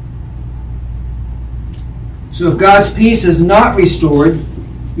 So if God's peace is not restored,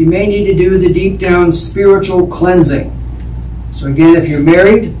 you may need to do the deep down spiritual cleansing. So again, if you're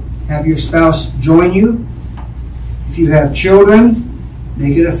married, have your spouse join you. If you have children,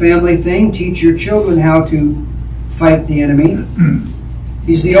 make it a family thing. Teach your children how to fight the enemy.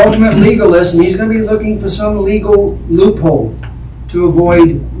 He's the ultimate legalist, and he's going to be looking for some legal loophole to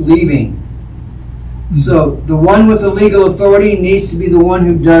avoid leaving. So the one with the legal authority needs to be the one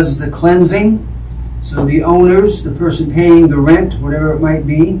who does the cleansing. So the owners, the person paying the rent, whatever it might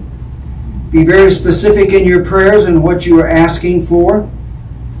be. Be very specific in your prayers and what you are asking for.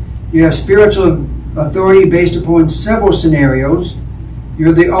 You have spiritual authority based upon several scenarios.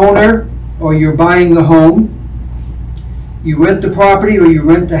 You're the owner, or you're buying the home. You rent the property, or you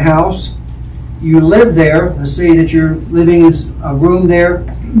rent the house. You live there. Let's say that you're living in a room there.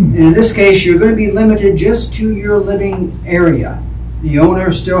 And in this case, you're going to be limited just to your living area. The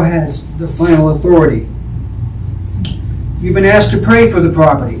owner still has the final authority. You've been asked to pray for the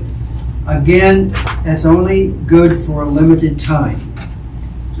property. Again, that's only good for a limited time.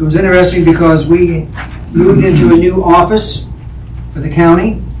 It was interesting because we moved into a new office for the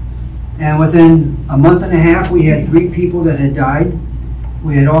county, and within a month and a half we had 3 people that had died.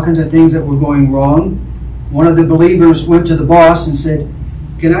 We had all kinds of things that were going wrong. One of the believers went to the boss and said,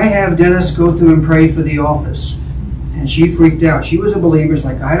 "Can I have Dennis go through and pray for the office?" And she freaked out. She was a believer. It's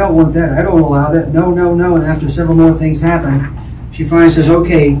like, "I don't want that. I don't allow that. No, no, no." And after several more things happened, she finally says,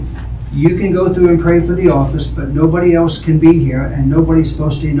 "Okay, you can go through and pray for the office, but nobody else can be here, and nobody's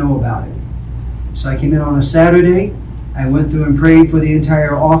supposed to know about it." So I came in on a Saturday. I went through and prayed for the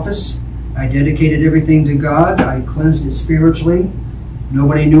entire office. I dedicated everything to God. I cleansed it spiritually.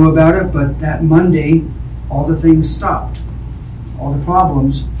 Nobody knew about it, but that Monday, all the things stopped. All the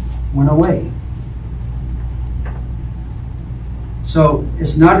problems went away. So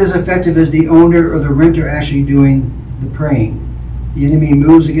it's not as effective as the owner or the renter actually doing the praying. The enemy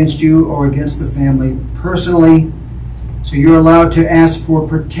moves against you or against the family personally, so you're allowed to ask for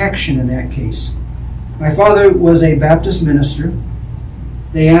protection in that case. My father was a Baptist minister.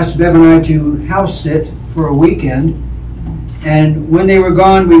 They asked Bev and I to house sit for a weekend, and when they were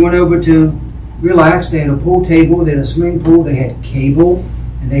gone, we went over to relax. They had a pool table, they had a swimming pool, they had cable,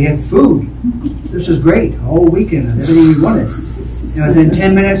 and they had food. This was great, a whole weekend, and everything we wanted. And within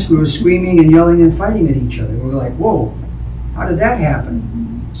 10 minutes, we were screaming and yelling and fighting at each other. We were like, "Whoa, how did that happen?"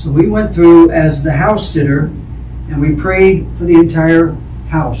 So we went through as the house sitter, and we prayed for the entire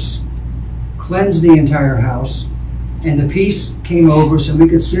house, cleansed the entire house, and the peace came over so we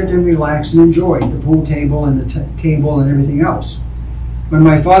could sit and relax and enjoy the pool table and the cable and everything else. When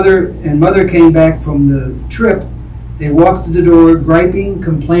my father and mother came back from the trip, they walked through the door griping,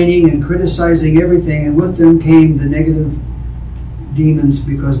 complaining, and criticizing everything, and with them came the negative demons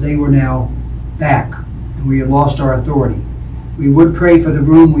because they were now back and we had lost our authority. We would pray for the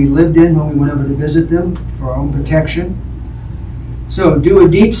room we lived in when we went over to visit them for our own protection. So do a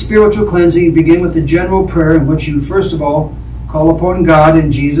deep spiritual cleansing. Begin with the general prayer in which you first of all call upon God in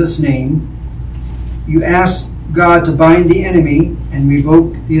Jesus' name. You ask God to bind the enemy and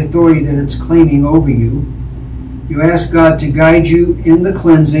revoke the authority that it's claiming over you. You ask God to guide you in the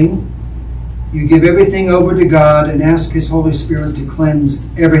cleansing. You give everything over to God and ask His Holy Spirit to cleanse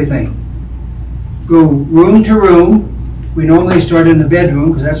everything. Go room to room. We normally start in the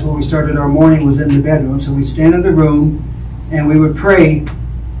bedroom because that's where we started our morning, was in the bedroom. So we stand in the room and we would pray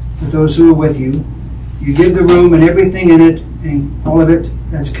with those who are with you. You give the room and everything in it and all of it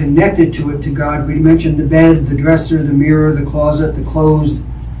that's connected to it to God. We mentioned the bed, the dresser, the mirror, the closet, the clothes,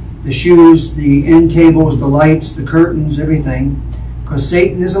 the shoes, the end tables, the lights, the curtains, everything. Because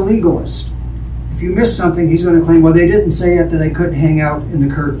Satan is a legalist. If you miss something, he's going to claim, well, they didn't say it that they couldn't hang out in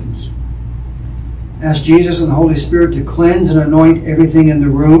the curtains. Ask Jesus and the Holy Spirit to cleanse and anoint everything in the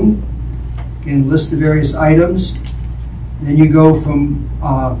room. Again, list the various items. And then you go from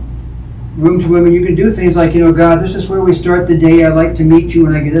room to room, and you can do things like, God, this is where we start the day. I'd like to meet you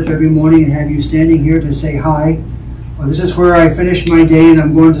when I get up every morning and have you standing here to say hi. Or this is where I finish my day and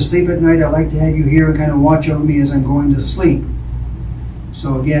I'm going to sleep at night. I'd like to have you here and kind of watch over me as I'm going to sleep.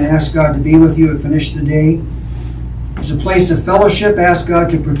 So again, ask God to be with you and finish the day. There's a place of fellowship. Ask God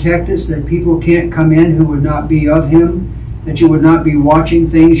to protect it so that people can't come in who would not be of Him, that you would not be watching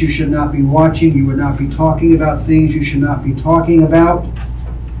things you should not be watching, you would not be talking about things you should not be talking about.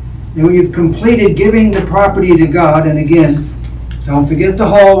 And when you've completed giving the property to God, and again, don't forget the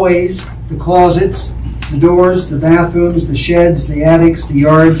hallways, the closets, the doors, the bathrooms, the sheds, the attics, the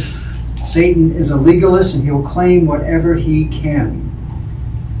yards. Satan is a legalist and he'll claim whatever he can.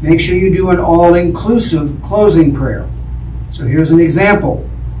 Make sure you do an all-inclusive closing prayer. So here's an example.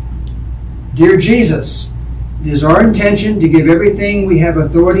 Dear Jesus, it is our intention to give everything we have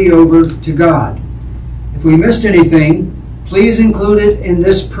authority over to God. If we missed anything, please include it in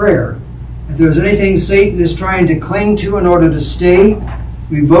this prayer. If there's anything Satan is trying to cling to in order to stay,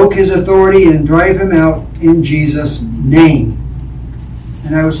 revoke his authority and drive him out in Jesus' name.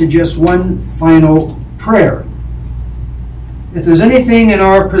 And I would suggest one final prayer. If there's anything in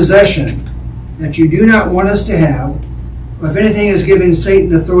our possession that you do not want us to have, or if anything is giving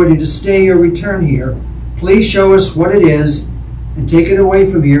Satan authority to stay or return here, please show us what it is and take it away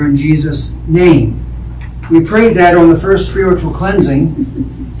from here in Jesus' name. We prayed that on the first spiritual cleansing.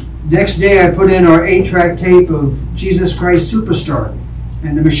 Next day I put in our 8-track tape of Jesus Christ Superstar,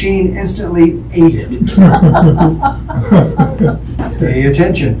 and the machine instantly ate it. Pay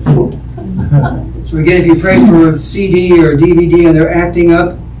attention. So again, if you pray for a CD or a DVD and they're acting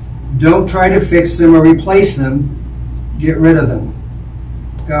up, don't try to fix them or replace them. Get rid of them.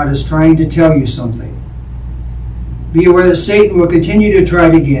 God is trying to tell you something. Be aware that Satan will continue to try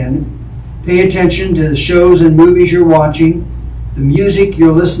it again. Pay attention to the shows and movies you're watching, the music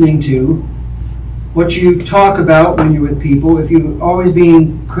you're listening to, what you talk about when you're with people. If you're always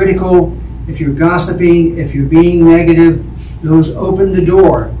being critical, if you're gossiping, if you're being negative, those open the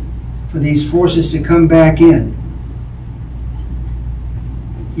door for these forces to come back in.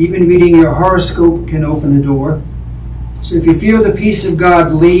 Even reading your horoscope can open the door. So if you feel the peace of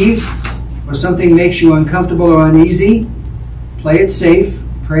God leave, or something makes you uncomfortable or uneasy, play it safe.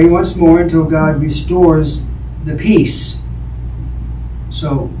 Pray once more until God restores the peace.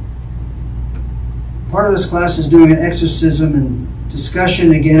 So, part of this class is doing an exorcism and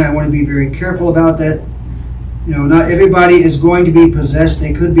discussion. Again, I want to be very careful about that. Not everybody is going to be possessed.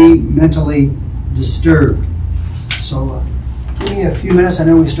 They could be mentally disturbed. So, give me a few minutes. I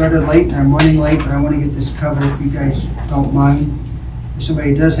know we started late and I'm running late, but I want to get this covered if you guys don't mind. If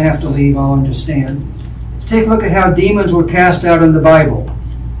somebody does have to leave, I'll understand. Let's take a look at how demons were cast out in the Bible.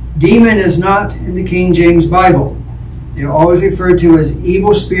 Demon is not in the King James Bible. They are always referred to as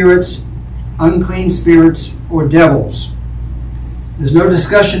evil spirits, unclean spirits, or devils. There's no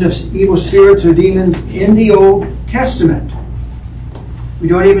discussion of evil spirits or demons in the Old Testament. We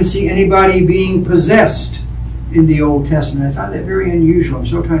don't even see anybody being possessed in the Old Testament. I found that very unusual. I'm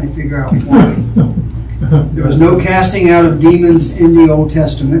still trying to figure out why. There was no casting out of demons in the Old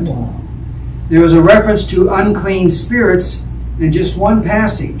Testament. There was a reference to unclean spirits in just one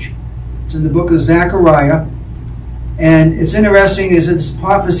passage. It's in the book of Zechariah. And it's interesting is that this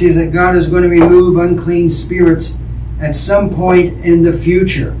prophecy is that God is going to remove unclean spirits at some point in the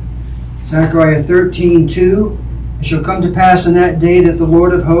future. Zechariah 13:2. It shall come to pass in that day that the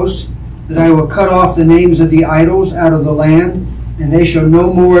Lord of hosts, that I will cut off the names of the idols out of the land, and they shall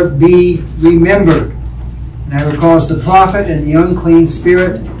no more be remembered. And I will cause the prophet and the unclean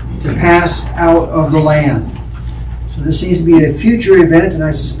spirit to pass out of the land. So this seems to be a future event, and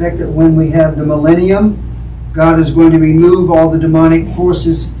I suspect that when we have the millennium, God is going to remove all the demonic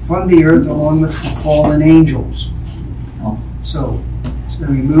forces from the earth along with the fallen angels. So, it's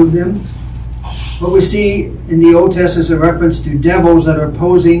going to remove them. What we see in the Old Testament is a reference to devils that are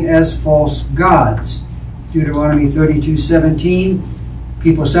posing as false gods. Deuteronomy 32:17.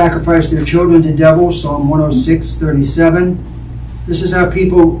 People sacrifice their children to devils. Psalm 106:37. This is how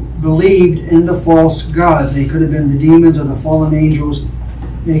people believed in the false gods. They could have been the demons or the fallen angels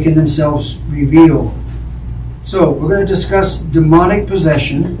making themselves reveal. So, we're going to discuss demonic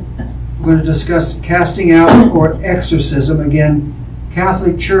possession. We're going to discuss casting out or exorcism. Again,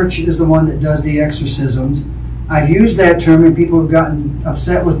 Catholic Church is the one that does the exorcisms. I've used that term and people have gotten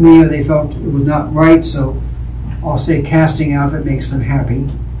upset with me or they felt it was not right, so I'll say casting out if it makes them happy.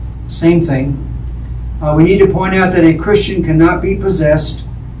 Same thing. We need to point out that a Christian cannot be possessed.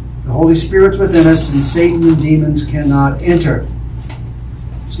 The Holy Spirit's within us and Satan and demons cannot enter.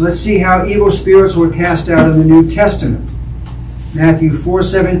 So let's see how evil spirits were cast out in the New Testament. Matthew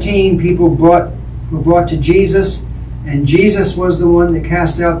 4:17, people were brought to Jesus, and Jesus was the one that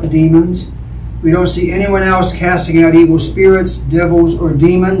cast out the demons. We don't see anyone else casting out evil spirits, devils, or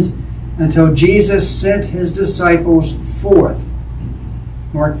demons until Jesus sent his disciples forth.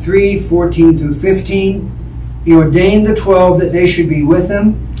 Mark 3:14-15, he ordained the 12 that they should be with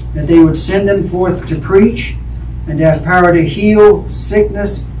him, that they would send them forth to preach, and to have power to heal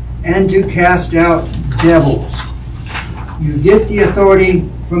sickness and to cast out devils. You get the authority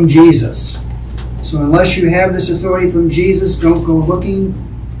from Jesus. So unless you have this authority from Jesus, don't go looking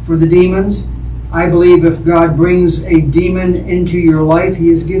for the demons. I believe if God brings a demon into your life, he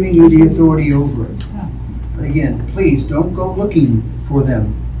is giving you the authority over it. But again, please don't go looking for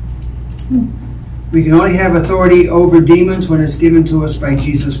them. We can only have authority over demons when it's given to us by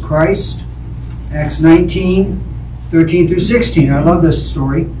Jesus Christ. Acts 19:13-16. I love this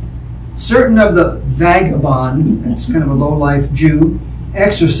story. Certain of the vagabond, that's kind of a low-life Jew,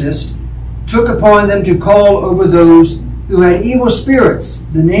 exorcist, took upon them to call over those who had evil spirits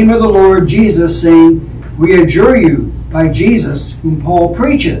the name of the Lord Jesus, saying, "We adjure you by Jesus, whom Paul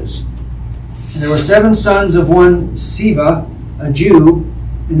preaches." And there were 7 sons of one Sceva, a Jew,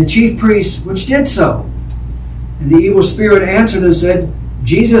 and the chief priests which did so. And the evil spirit answered and said,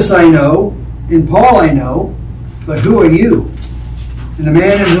 "Jesus I know, and Paul I know, but who are you?" And the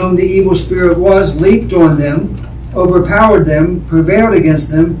man in whom the evil spirit was leaped on them, overpowered them, prevailed against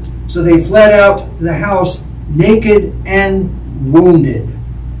them, so they fled out the house naked and wounded.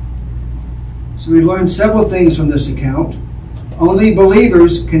 So we learned several things from this account. Only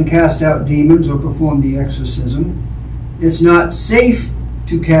believers can cast out demons or perform the exorcism. It's not safe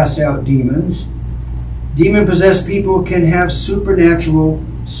to cast out demons. Demon-possessed people can have supernatural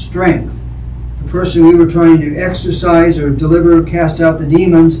strength. The person we were trying to exorcise or deliver, cast out the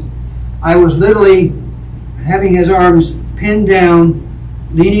demons, I was literally having his arms pinned down,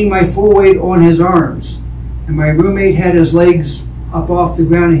 leaning my full weight on his arms. And my roommate had his legs up off the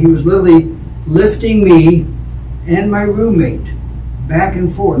ground, and he was literally lifting me and my roommate back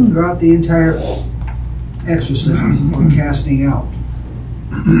and forth throughout the entire exorcism or casting out.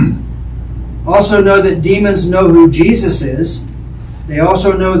 Also know that demons know who Jesus is. They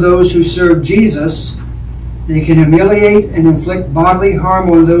also know those who serve Jesus. They can humiliate and inflict bodily harm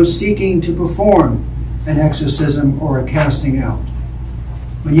on those seeking to perform an exorcism or a casting out.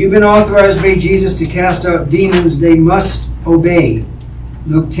 When you've been authorized by Jesus to cast out demons, they must obey.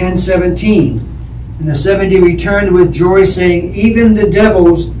 Luke 10:17. And the 70 returned with joy, saying, "Even the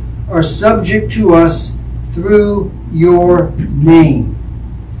devils are subject to us through your name."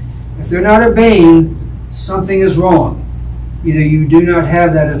 If they're not obeying, something is wrong. Either you do not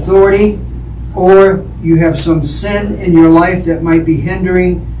have that authority, or you have some sin in your life that might be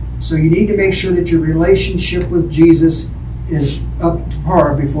hindering. So you need to make sure that your relationship with Jesus is up to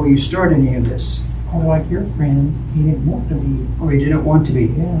par before you start any of this. Or like your friend, he didn't want to be. Or he didn't want to be.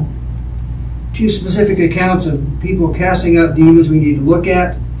 Yeah. 2 specific accounts of people casting out demons we need to look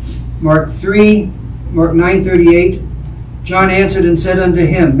at. Mark 9:38. John answered and said unto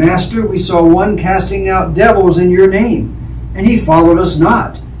him, "Master, we saw one casting out devils in your name, and he followed us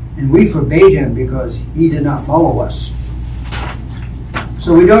not, and we forbade him because he did not follow us."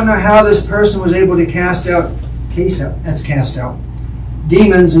 So we don't know how this person was able to cast out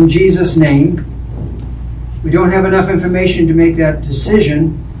demons in Jesus' name. We don't have enough information to make that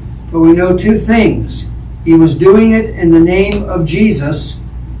decision, but we know 2 things. He was doing it in the name of Jesus,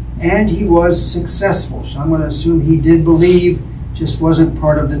 and he was successful. So I'm going to assume he did believe, just wasn't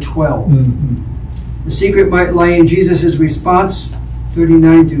part of the 12. Mm-hmm. The secret might lie in Jesus' response,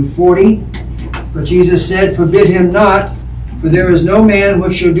 39-40. But Jesus said, "Forbid him not, for there is no man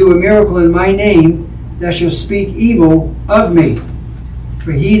which shall do a miracle in my name that shall speak evil of me.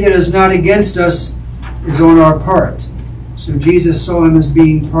 For he that is not against us is on our part." So Jesus saw him as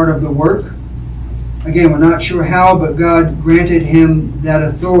being part of the work. Again, we're not sure how, but God granted him that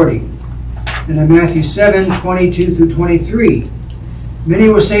authority. And in Matthew 7, 22 through 23, many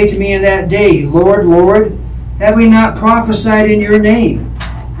will say to me in that day, Lord, Lord, have we not prophesied in your name,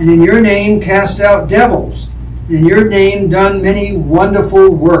 and in your name cast out devils, and in your name done many wonderful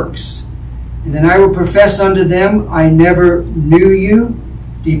works? And then I will profess unto them, I never knew you.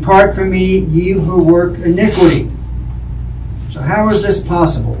 Depart from me, ye who work iniquity. So how is this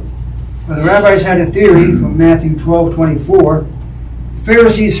possible? Well, the rabbis had a theory from Matthew 12, 24. The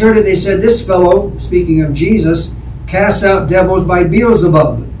Pharisees heard it. They said, this fellow, speaking of Jesus, casts out devils by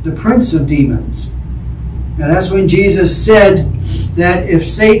Beelzebub, the prince of demons. Now that's when Jesus said that if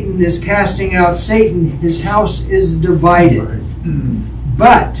Satan is casting out Satan, his house is divided.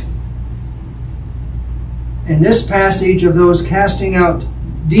 But in this passage of those casting out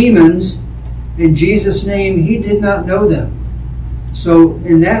demons, in Jesus' name, he did not know them. So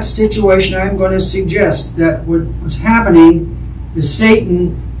in that situation, I'm going to suggest that what was happening is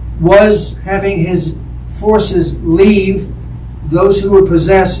Satan was having his forces leave those who were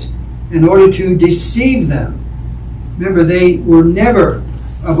possessed in order to deceive them. Remember, they were never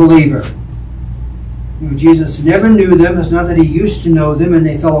a believer. Jesus never knew them. It's not that he used to know them and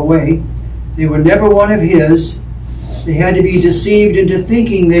they fell away. They were never one of his. They had to be deceived into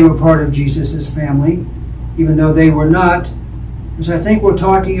thinking they were part of Jesus' family, even though they were not. Because I think we're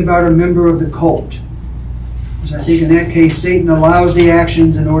talking about a member of the cult. Because I think in that case, Satan allows the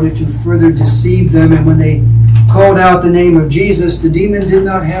actions in order to further deceive them. And when they called out the name of Jesus, the demon did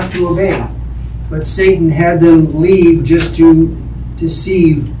not have to obey. But Satan had them leave just to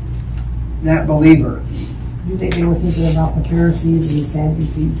deceive that believer. Do you think they were thinking about the Pharisees and the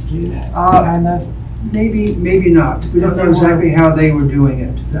Sadducees too? Kind of? Maybe not. We don't know exactly how they were doing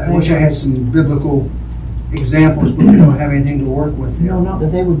it. I wish I had some biblical examples, but we don't have anything to work with there. No, not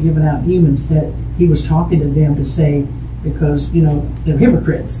that they were giving out demons, that he was talking to them to say, because, they're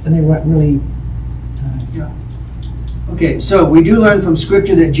hypocrites, and they weren't really... Yeah. Okay, so we do learn from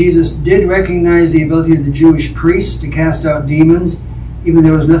Scripture that Jesus did recognize the ability of the Jewish priests to cast out demons, even though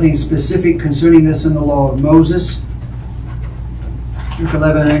there was nothing specific concerning this in the law of Moses. Luke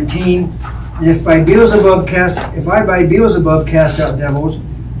 11:19. And if I by Beelzebub cast out devils,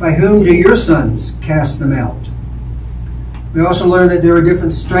 by whom do your sons cast them out? We also learn that there are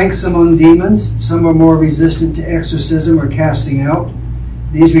different strengths among demons. Some are more resistant to exorcism or casting out.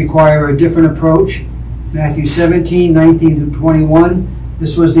 These require a different approach. Matthew 17, 19 to 21.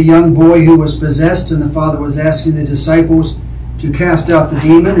 This was the young boy who was possessed, and the father was asking the disciples to cast out the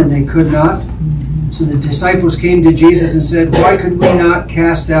demon, and they could not. So the disciples came to Jesus and said, why could we not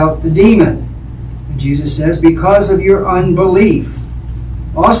cast out the demon? And Jesus says, because of your unbelief.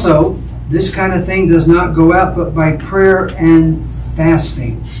 Also, this kind of thing does not go out but by prayer and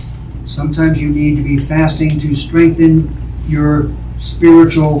fasting. Sometimes you need to be fasting to strengthen your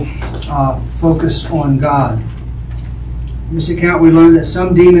spiritual focus on God. In this account, we learn that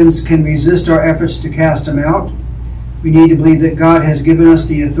some demons can resist our efforts to cast them out. We need to believe that God has given us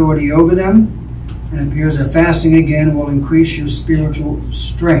the authority over them, and it appears that fasting again will increase your spiritual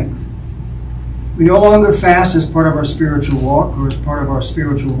strength. We no longer fast as part of our spiritual walk or as part of our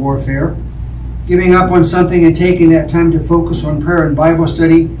spiritual warfare. Giving up on something and taking that time to focus on prayer and Bible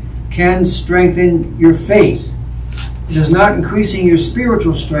study can strengthen your faith. It is not increasing your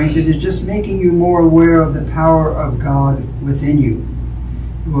spiritual strength, it is just making you more aware of the power of God within you.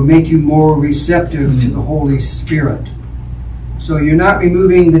 It will make you more receptive to the Holy Spirit. So you're not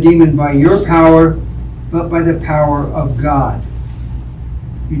removing the demon by your power, but by the power of God.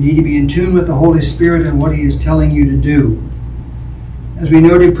 You need to be in tune with the Holy Spirit and what He is telling you to do. As we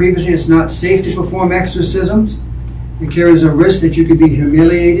noted previously, it's not safe to perform exorcisms. It carries a risk that you could be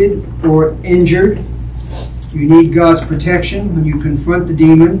humiliated or injured. You need God's protection when you confront the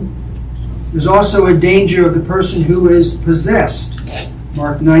demon. There's also a danger of the person who is possessed.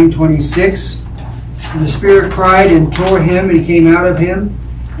 Mark 9:26. And the spirit cried and tore him, and he came out of him,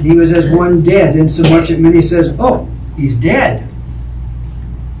 and he was as one dead, insomuch that many says, oh, he's dead.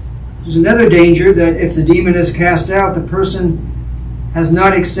 There's another danger that if the demon is cast out, the person has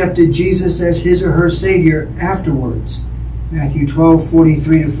not accepted Jesus as his or her Savior afterwards. Matthew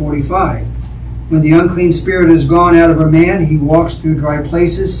 12:43 to 45. When the unclean spirit is gone out of a man, he walks through dry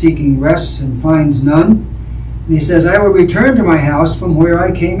places, seeking rest, and finds none. And he says, I will return to my house from where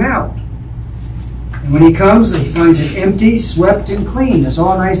I came out. And when he comes, he finds it empty, swept, and clean. It's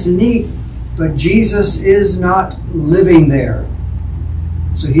all nice and neat, but Jesus is not living there.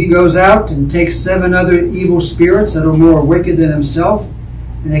 So he goes out and takes 7 other evil spirits that are more wicked than himself,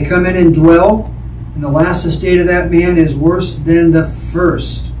 and they come in and dwell. And And the last estate of that man is worse than the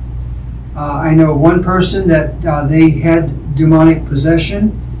first. I know one person that they had demonic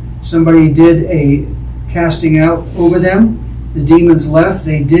possession. Somebody did a casting out over them. The demons left.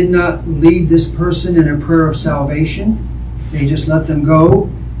 They did not lead this person in a prayer of salvation. They just let them go.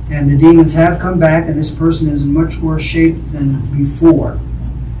 And the demons have come back, and this person is in much worse shape than before.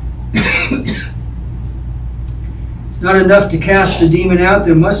 It's not enough to cast the demon out.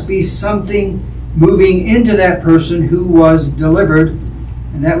 There must be something moving into that person who was delivered,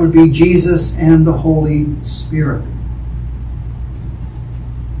 and that would be Jesus and the Holy Spirit.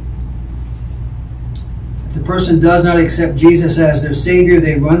 If the person does not accept Jesus as their Savior,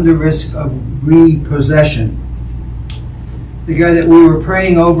 they run the risk of repossession. The guy that we were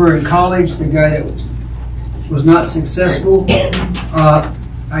praying over in college, the guy that was not successful, I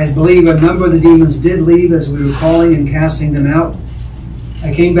believe a number of the demons did leave as we were calling and casting them out.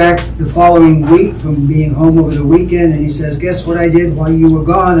 I came back the following week from being home over the weekend, and he says, "Guess what I did while you were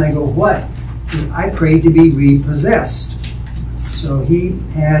gone?" I go, "What?" "I prayed to be repossessed." So he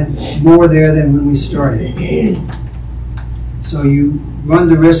had more there than when we started. So you run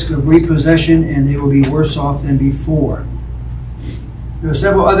the risk of repossession, and they will be worse off than before. There are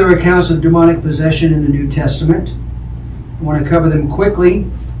several other accounts of demonic possession in the New Testament. I want to cover them quickly.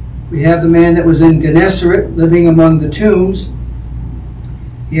 We have the man that was in Gennesaret, living among the tombs.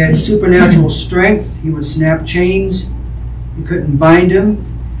 He had supernatural strength. He would snap chains. You couldn't bind him.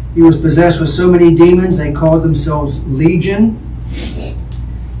 He was possessed with so many demons, they called themselves Legion.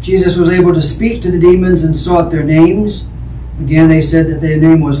 Jesus was able to speak to the demons and sought their names. Again, they said that their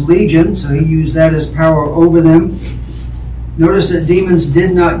name was Legion, so he used that as power over them. Notice that demons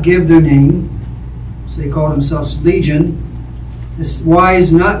did not give their name, so they called themselves Legion. It's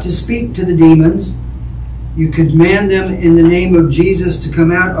wise not to speak to the demons. You command them in the name of Jesus to come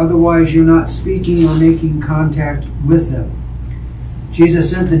out, otherwise you're not speaking or making contact with them. Jesus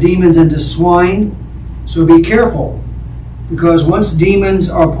sent the demons into swine, so be careful, because once demons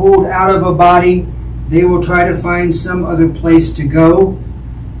are pulled out of a body, they will try to find some other place to go.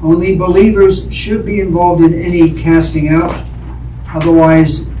 Only believers should be involved in any casting out,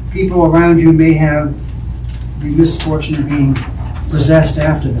 otherwise people around you may have the misfortune of being possessed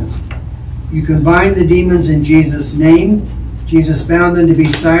after them. You can bind the demons in Jesus' name. Jesus bound them to be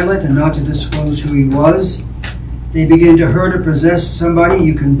silent and not to disclose who he was. They begin to hurt or possess somebody,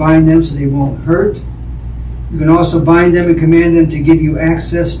 you can bind them so they won't hurt. You can also bind them and command them to give you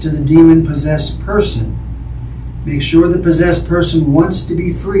access to the demon-possessed person. Make sure the possessed person wants to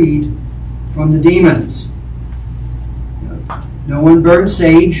be freed from the demons. No one burned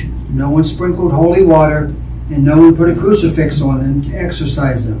sage, no one sprinkled holy water, and no one put a crucifix on them to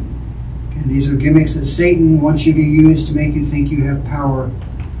exorcise them. And these are gimmicks that Satan wants you to use to make you think you have power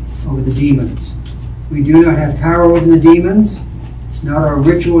over the demons. We do not have power over the demons. It's not our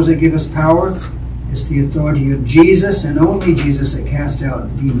rituals that give us power. It's the authority of Jesus and only Jesus that cast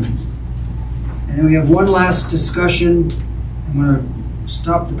out demons. And then we have one last discussion. I'm going to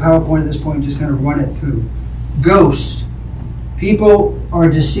stop the PowerPoint at this point and just kind of run it through. Ghosts. People are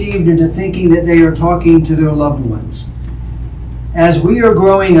deceived into thinking that they are talking to their loved ones. As we are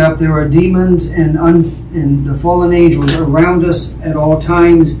growing up, there are demons and the fallen angels around us at all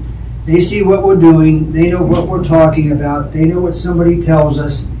times. They see what we're doing. They know what we're talking about. They know what somebody tells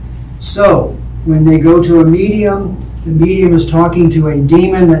us. So, when they go to a medium, the medium is talking to a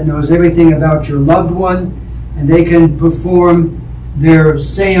demon that knows everything about your loved one, and they can perform their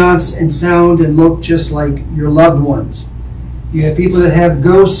seance and sound and look just like your loved ones. You have people that have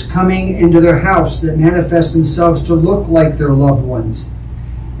ghosts coming into their house that manifest themselves to look like their loved ones.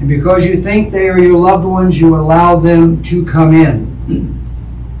 And because you think they are your loved ones, you allow them to come in.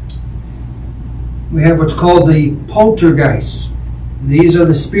 We have what's called the poltergeists. These are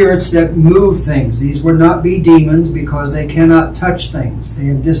the spirits that move things. These would not be demons because they cannot touch things. They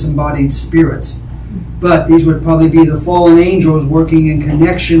have disembodied spirits. But these would probably be the fallen angels working in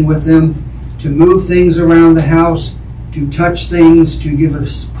connection with them to move things around the house, to touch things, to give a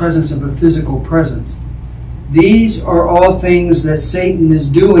presence of a physical presence. These are all things that Satan is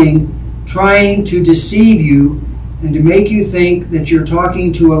doing, trying to deceive you and to make you think that you're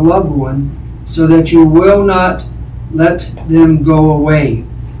talking to a loved one so that you will not let them go away.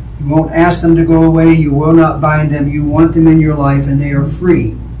 You won't ask them to go away. You will not bind them. You want them in your life and they are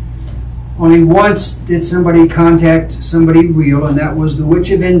free. Only once did somebody contact somebody real, and that was the Witch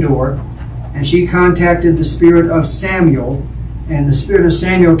of Endor. And she contacted the spirit of Samuel, and the spirit of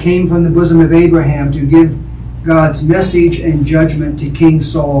Samuel came from the bosom of Abraham to give God's message and judgment to King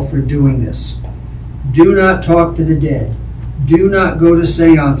Saul for doing this. Do not talk to the dead. Do not go to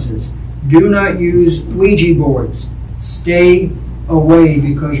seances. Do not use Ouija boards. Stay away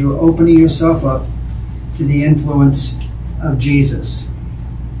because you're opening yourself up to the influence of Jesus.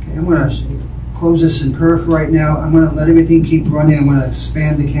 Okay, I'm going to close this in prayer for right now. I'm going to let everything keep running. I'm going to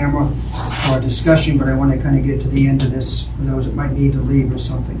expand the camera for our discussion, but I want to kind of get to the end of this for those that might need to leave or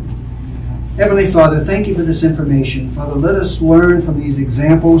something. Heavenly Father, thank you for this information. Father, let us learn from these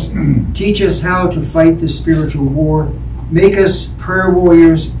examples. Teach us how to fight this spiritual war. Make us prayer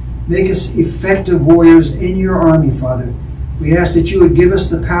warriors. Make us effective warriors in your army, Father. We ask that you would give us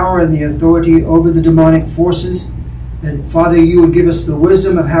the power and the authority over the demonic forces. That, Father, you would give us the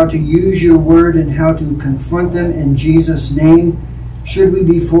wisdom of how to use your word and how to confront them in Jesus' name. Should we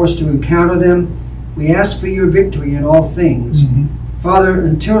be forced to encounter them, we ask for your victory in all things. Father,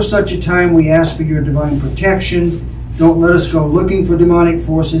 until such a time, we ask for your divine protection. Don't let us go looking for demonic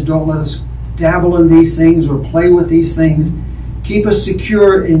forces. Don't let us dabble in these things or play with these things. Keep us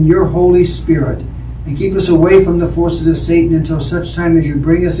secure in your Holy Spirit and keep us away from the forces of Satan until such time as you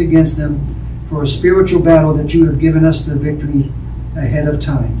bring us against them for a spiritual battle that you have given us the victory ahead of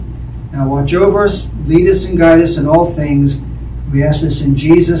time. Now watch over us, lead us and guide us in all things. We ask this in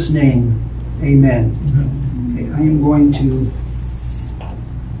Jesus' name. Amen. Okay, I am going to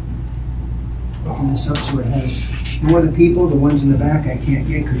open this up so it has more of the people. The ones in the back I can't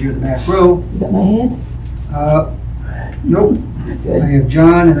get because you're the back row. You got my hand? Nope. Good. I have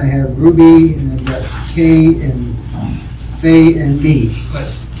John and I have Ruby and I've got Kay and Faye and me. But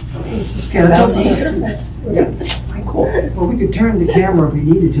okay, that's okay. Yeah. Cool. Well, we could turn the camera if we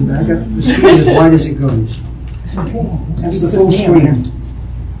needed to, but I got the screen as wide as it goes. That's the full screen.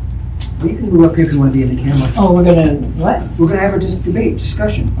 Well, you can move up here if you want to be in the camera. Oh, we're gonna, what? We're going to have a debate,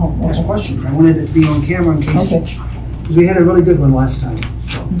 discussion, Oh, okay. ask questions. I wanted it to be on camera in case, Okay. because we had a really good one last time.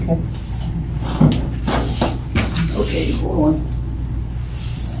 So. Okay. Okay, hold on.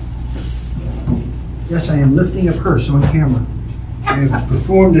 Yes, I am lifting a purse on camera. I have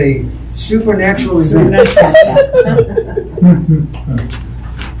performed a supernatural event.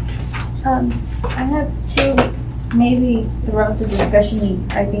 I have two. Maybe throughout the discussion,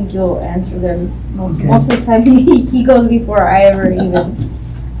 I think you'll answer them. Okay. Most of the time, he goes before I ever even.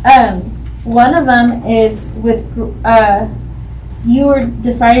 One of them is with you were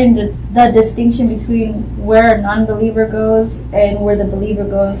defining the distinction between where a non-believer goes and where the believer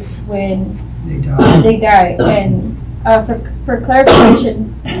goes when they die. And for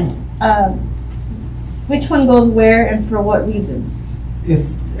clarification, which one goes where and for what reason?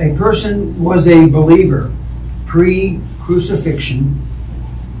 If a person was a believer pre-crucifixion,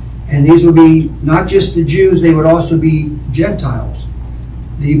 and these would be not just the Jews, they would also be Gentiles.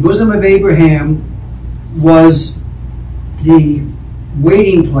 The bosom of Abraham was the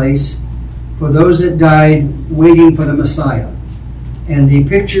waiting place for those that died waiting for the Messiah. And the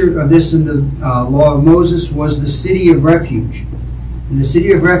picture of this in the law of Moses was the city of refuge. And the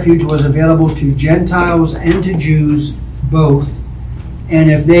city of refuge was available to Gentiles and to Jews both.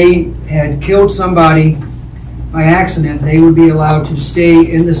 And if they had killed somebody by accident, they would be allowed to stay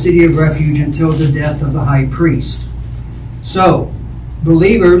in the city of refuge until the death of the high priest. So,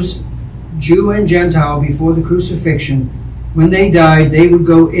 believers, Jew and Gentile, before the crucifixion, when they died, they would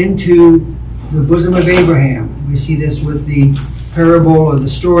go into the bosom of Abraham. We see this with the parable or the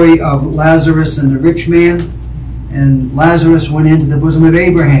story of Lazarus and the rich man. And Lazarus went into the bosom of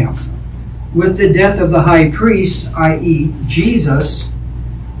Abraham. With the death of the high priest, i.e. Jesus,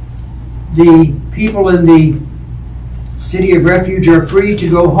 the people in the city of refuge are free to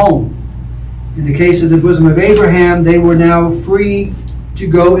go home. In the case of the bosom of Abraham, they were now free to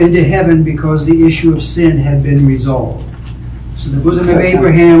go into heaven because the issue of sin had been resolved. So the bosom of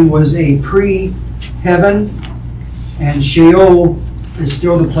Abraham was a pre-heaven, and Sheol is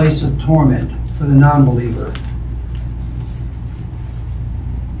still the place of torment for the non-believer.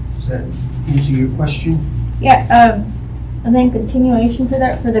 Does that answer your question? Yeah. And then continuation for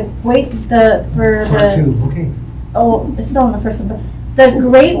that for the Part two. Okay. Oh, it's still on the first one. But the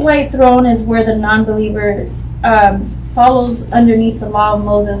great white throne is where the non-believer follows underneath the law of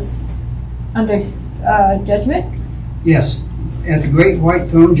Moses under judgment. Yes. At the great white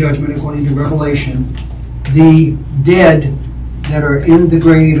throne judgment, according to Revelation, the dead that are in the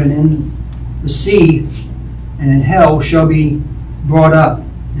grave and in the sea and in hell shall be brought up.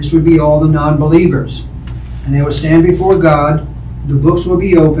 This would be all the non-believers. And they will stand before God, the books will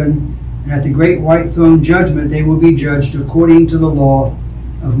be open, and at the great white throne judgment they will be judged according to the law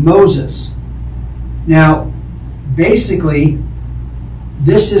of Moses. Now, basically,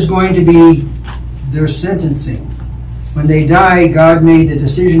 this is going to be their sentencing. When they die, God made the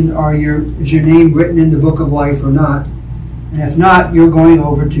decision, is your name written in the book of life or not? And if not, you're going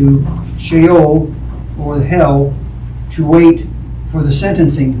over to Sheol or hell to wait for the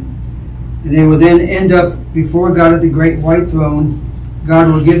sentencing. And they will then end up before God at the great white throne. God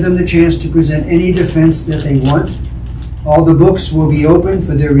will give them the chance to present any defense that they want. All the books will be open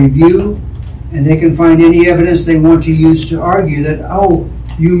for their review, and they can find any evidence they want to use to argue that, oh,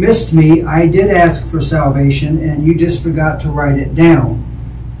 you missed me, I did ask for salvation, and you just forgot to write it down.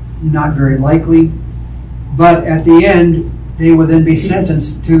 Not very likely. But at the end, they will then be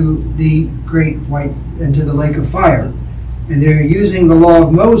sentenced to the great white, and to the lake of fire. And they're using the law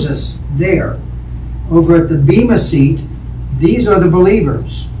of Moses there. Over at the Bema seat, these are the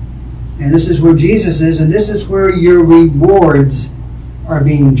believers. And this is where Jesus is, and this is where your rewards are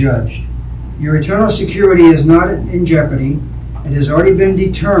being judged. Your eternal security is not in jeopardy. It has already been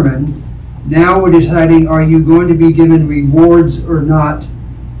determined. Now we're deciding, are you going to be given rewards or not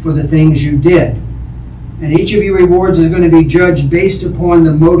for the things you did? And each of your rewards is going to be judged based upon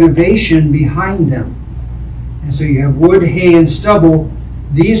the motivation behind them. And so you have wood, hay, and stubble.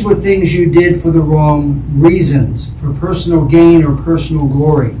 These were things you did for the wrong reasons, for personal gain or personal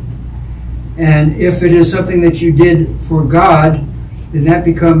glory. And if it is something that you did for God, then that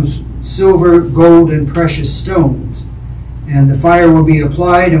becomes silver, gold, and precious stones. And the fire will be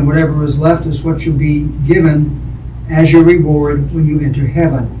applied, and whatever is left is what you'll be given as your reward when you enter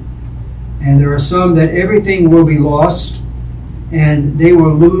heaven. And there are some that everything will be lost, and they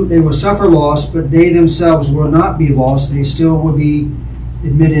will suffer loss, but they themselves will not be lost. They still will be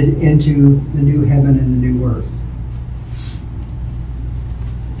admitted into the new heaven and the new earth.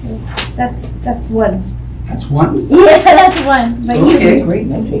 That's one. That's one? Yeah, that's one. But okay. Great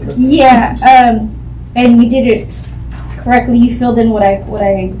note taker. Yeah, and you did it correctly. You filled in what I was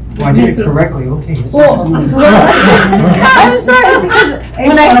I did it correctly. Okay. Well, I'm sorry. Because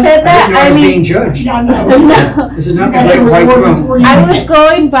when I said that, I I was mean, being judged. no. This is not the great white throne. I was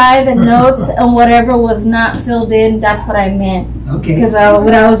going by the notes, and whatever was not filled in, that's what I meant. Okay. Because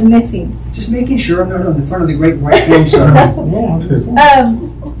what I was missing. Just making sure I'm not on the front of the great white throne, sir.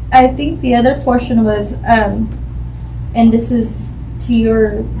 I think the other portion was, and this is to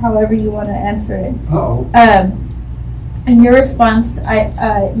your, however you want to answer it. Uh-oh. In your response,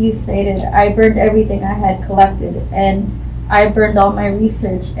 you stated, I burned everything I had collected, and I burned all my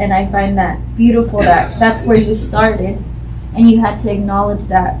research, and I find that beautiful that that's where you started, and you had to acknowledge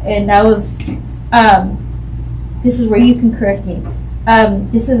that. And that was, this is where you can correct me.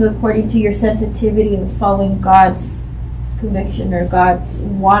 This is according to your sensitivity of following God's conviction or God's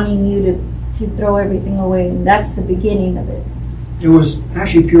wanting you to throw everything away, and that's the beginning of it. It was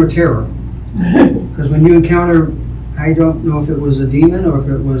actually pure terror. Because when you encounter, I don't know if it was a demon or if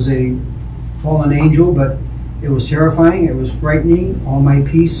it was a fallen angel, but it was terrifying, it was frightening. All my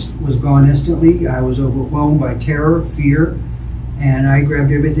peace was gone instantly. I was overwhelmed by terror, fear, and I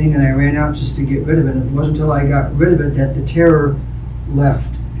grabbed everything and I ran out just to get rid of it. And it wasn't until I got rid of it that the terror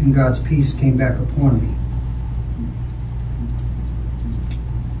left and God's peace came back upon me.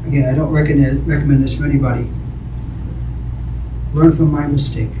 Again, I don't recommend this for anybody. Learn from my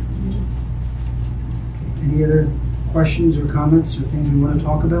mistake. Any other questions or comments or things we want to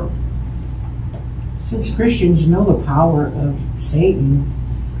talk about? Since Christians know the power of Satan,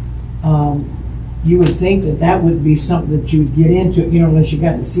 you would think that that would be something that you would get into, unless you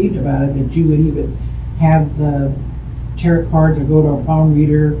got deceived about it, that you would even have the tarot cards or go to a palm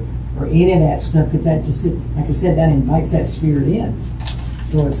reader or any of that stuff, because that just, like I said, that invites that spirit in.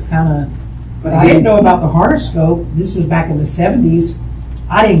 So it's kind of, but I didn't know about the horoscope. This was back in the 70s.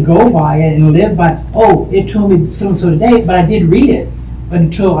 I didn't go by it and live by, it told me so-and-so today, but I did read it. But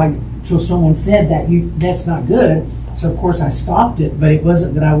until someone said that's not good. So of course I stopped it, but it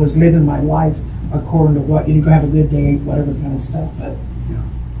wasn't that I was living my life according to what, go have a good day, whatever kind of stuff. But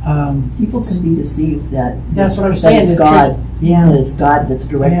people can be deceived that that's what I'm saying. It's God. That it's God that's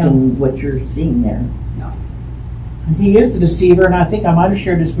directing what you're seeing there. He is the deceiver, and I think I might have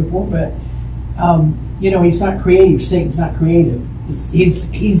shared this before, but he's not creative. Satan's not creative. He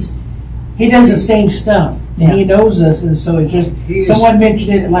does the same stuff, and he knows us, and so it just someone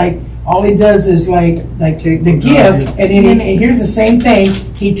mentioned it like all he does is like take the gift, and then here's the same thing.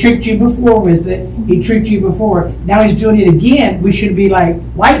 He tricked you before with it. He tricked you before. Now he's doing it again. We should be like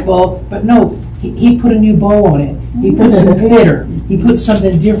light bulb, but no. He put a new bow on it. He put some glitter. He put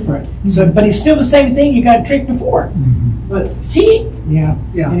something different. So, but it's still the same thing. You got tricked before. But see, yeah.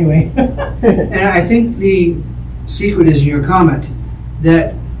 Anyway, and I think the secret is in your comment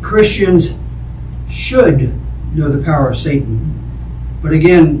that Christians should know the power of Satan. But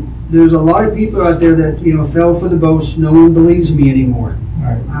again, there's a lot of people out there that fell for the boast. No one believes me anymore.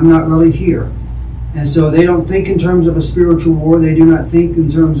 Right. I'm not really here. And so they don't think in terms of a spiritual war. They do not think in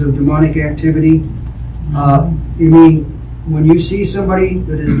terms of demonic activity. I mean, when you see somebody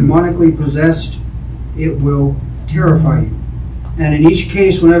that is demonically possessed, it will terrify you. And in each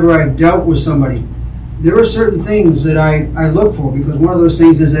case, whenever I've dealt with somebody, there are certain things that I look for, because one of those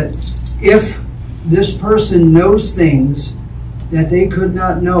things is that if this person knows things that they could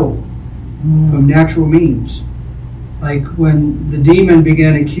not know from natural means, like when the demon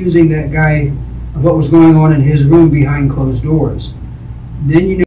began accusing that guy of what was going on in his room behind closed doors, then you know